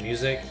audiobooks than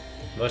music.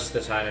 Most of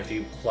the time, if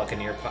you pluck an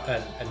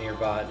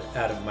earbud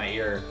out of my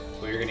ear,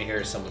 what you're going to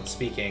hear is someone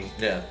speaking.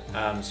 Yeah.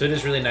 So it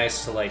is really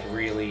nice to like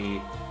really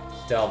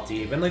delve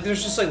deep, and like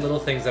there's just like little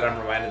things that I'm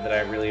reminded that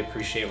I really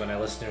appreciate when I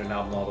listen to an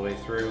album all the way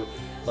through,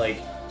 like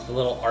the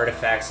little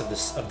artifacts of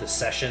the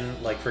session.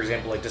 Like for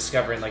example, like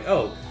discovering like,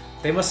 oh,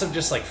 they must have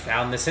just like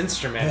found this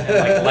instrument and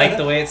like liked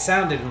the way it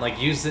sounded and like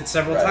used it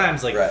several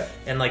times, like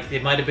and like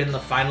it might have been the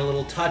final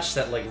little touch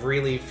that like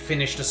really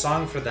finished a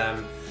song for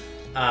them,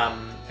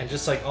 and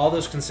just like all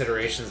those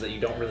considerations that you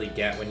don't really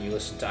get when you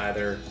listen to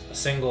either a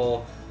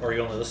single or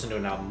you only listen to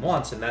an album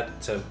once. And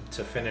that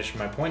to finish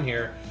my point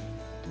here,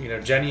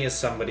 Jenny is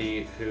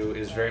somebody who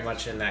is very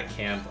much in that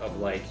camp of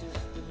like,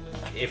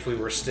 if we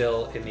were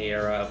still in the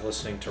era of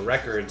listening to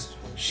records,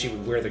 she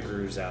would wear the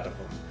grooves out of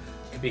them,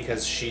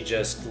 because she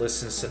just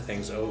listens to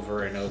things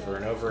over and over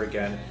and over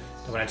again.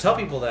 And when I tell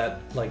people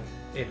that, like,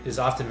 it is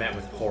often met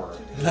with horror.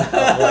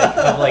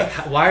 of like,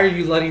 why are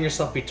you letting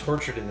yourself be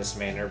tortured in this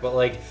manner? But,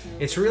 like,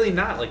 it's really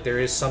not. Like, there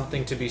is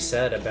something to be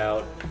said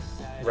about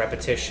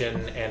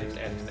repetition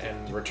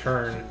and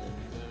return,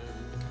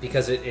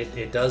 because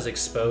it does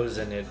expose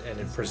and it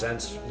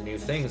presents new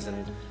things.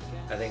 And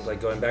I think,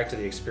 like, going back to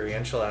the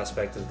experiential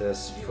aspect of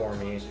this for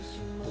me,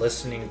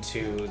 listening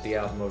to the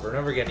album over and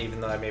over again, even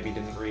though I maybe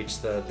didn't reach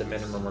the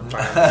minimum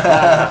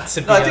requirement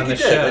to be on the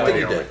show. I think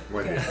you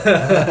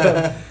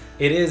did.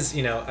 It is,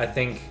 I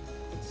think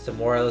the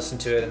more I listen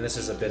to it, and this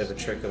is a bit of a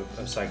trick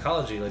of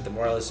psychology, like the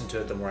more I listen to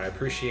it, the more I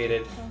appreciate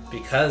it,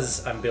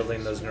 because I'm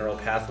building those neural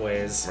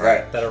pathways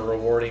that are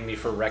rewarding me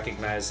for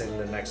recognizing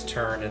the next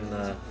turn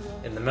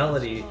in the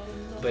melody.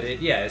 But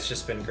it's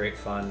just been great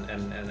fun,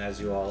 and as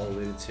you all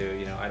alluded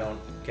to, I don't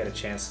get a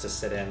chance to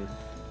sit in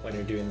when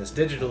you're doing this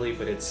digitally,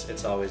 but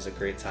it's always a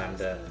great time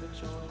to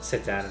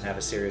sit down and have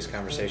a serious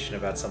conversation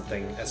about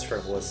something as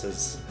frivolous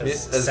as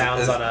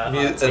sounds on an album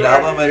in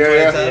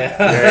 2010.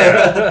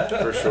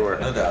 Yeah, for sure.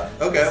 No doubt.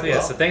 Okay.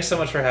 So thanks so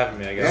much for having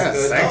me, I guess.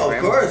 Yeah, thanks, man.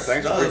 Of course.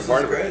 Thanks for this being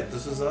part is of it. great.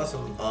 This is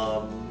awesome.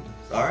 All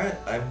right,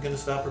 I'm gonna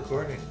stop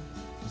recording.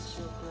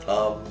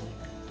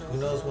 Who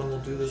knows when we'll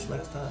do this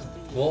next time?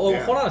 Well,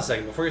 hold on a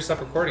second. Before you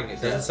stop recording,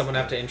 doesn't someone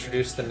have to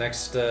introduce the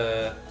next? We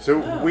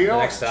don't.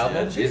 Next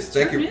album.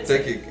 Thank you.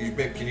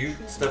 Can you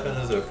step in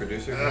as a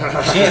producer?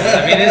 Jeez,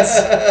 I mean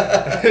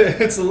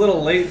it's a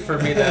little late for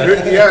me to.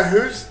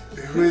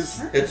 Who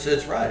is?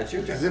 It's right. It's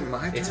your turn. Is it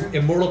my turn? It's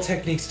Immortal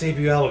Technique's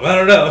debut album. I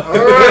don't know.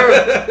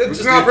 I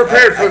was not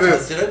prepared for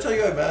this. Did I tell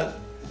you I met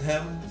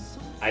him?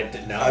 I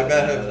did not. I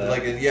met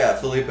him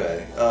Felipe.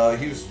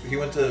 He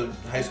went to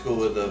high school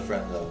with a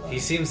friend of mine. He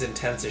seems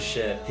intense as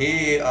shit.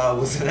 He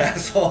was an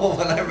asshole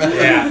when I met him.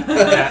 Yeah,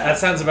 that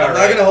sounds about right.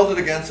 I'm not gonna hold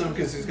it against him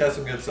because he's got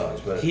some good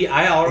songs, but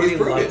I already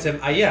loved him.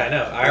 I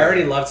know. I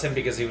already loved him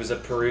because he was a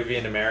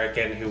Peruvian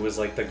American who was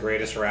like the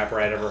greatest rapper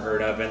I'd ever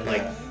heard of, and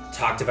like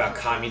talked about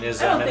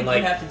communism and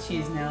like you have to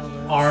choose now.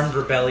 Armed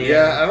rebellion.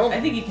 Yeah, I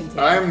think you can take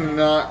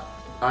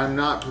I'm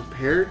not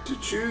prepared to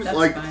choose. That's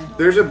like, fine.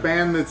 there's a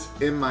band that's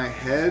in my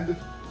head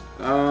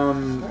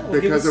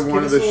because of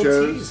one of the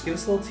shows. Give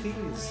us a little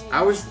tease.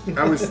 I was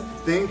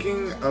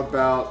thinking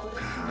about.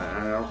 I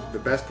don't know. The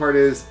best part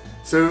is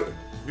so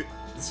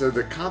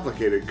the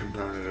complicated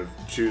component of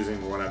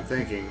choosing what I'm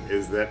thinking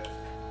is that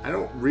I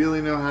don't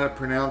really know how to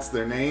pronounce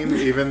their name,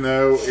 even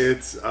though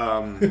it's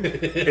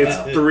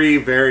 3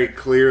 very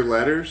clear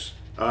letters.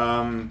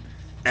 And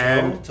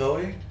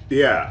Toei?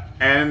 Yeah,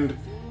 and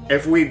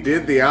if we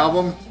did the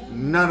album,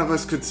 none of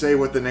us could say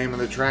what the name of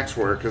the tracks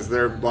were because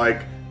they're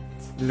like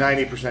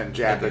 90%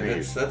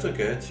 Japanese. That's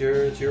okay. It's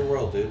your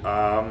world, dude.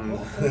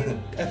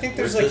 I think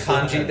there's like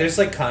kanji. There's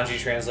like kanji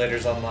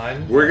translators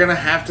online. We're gonna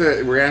have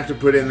to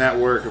put in that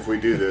work if we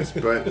do this.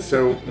 But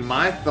so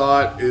my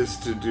thought is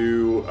to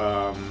do.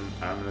 I'm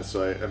gonna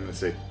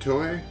say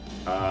Toei.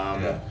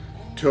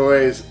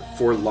 Toei's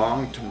For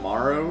Long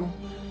Tomorrow,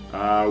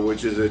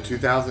 which is a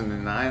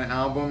 2009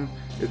 album.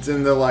 It's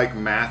in the like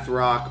math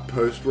rock,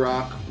 post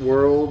rock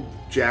world.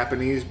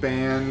 Japanese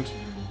band.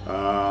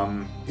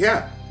 There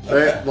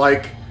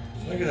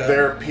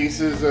are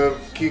pieces of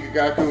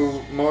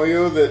Kikagaku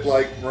Moyo that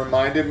like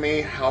reminded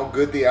me how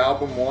good the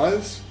album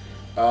was.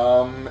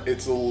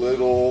 It's a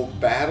little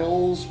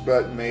battles,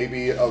 but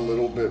maybe a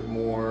little bit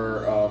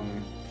more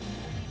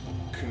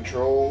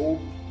controlled.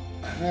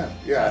 I don't know.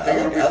 Yeah, I think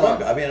it'll be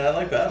fun. I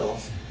like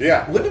battles.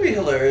 Yeah. Wouldn't it be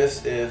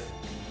hilarious if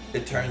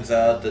it turns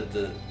out that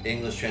the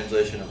English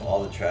translation of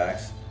all the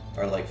tracks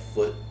are like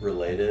foot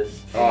related?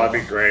 Oh,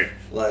 that'd be great.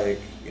 Like,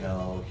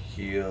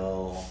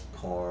 heel,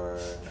 corn.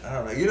 I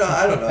don't know.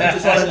 I don't know.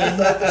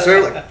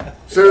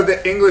 So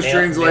the English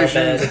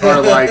translations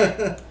are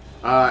like,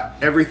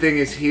 everything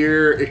is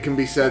here. It can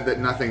be said that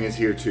nothing is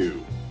here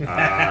too.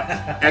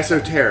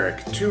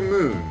 Esoteric. 2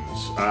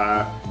 moons.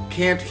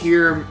 Can't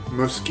hear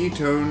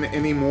Mosquitone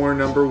anymore.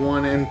 Number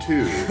 1 and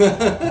 2.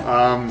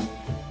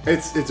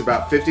 It's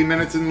about 50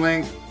 minutes in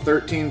length.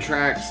 13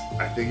 tracks.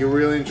 I think you'll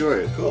really enjoy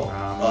it. Cool.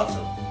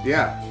 Awesome.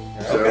 Yeah.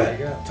 So,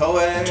 okay.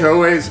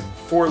 Toei's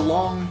For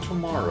Long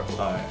Tomorrow.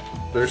 All right.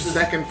 Their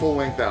second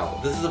full-length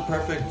album. This is a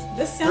perfect...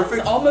 This sounds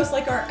almost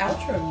like our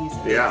outro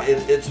music. Yeah.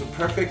 It's a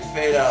perfect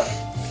fade out.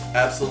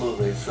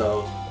 Absolutely.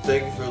 So,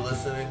 thank you for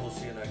listening. We'll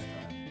see you next time.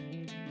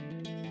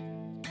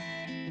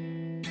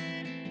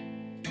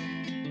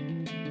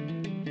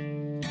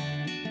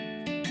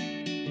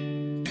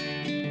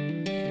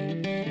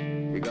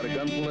 You got a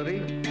gun, Letty?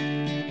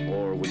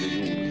 Or will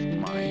you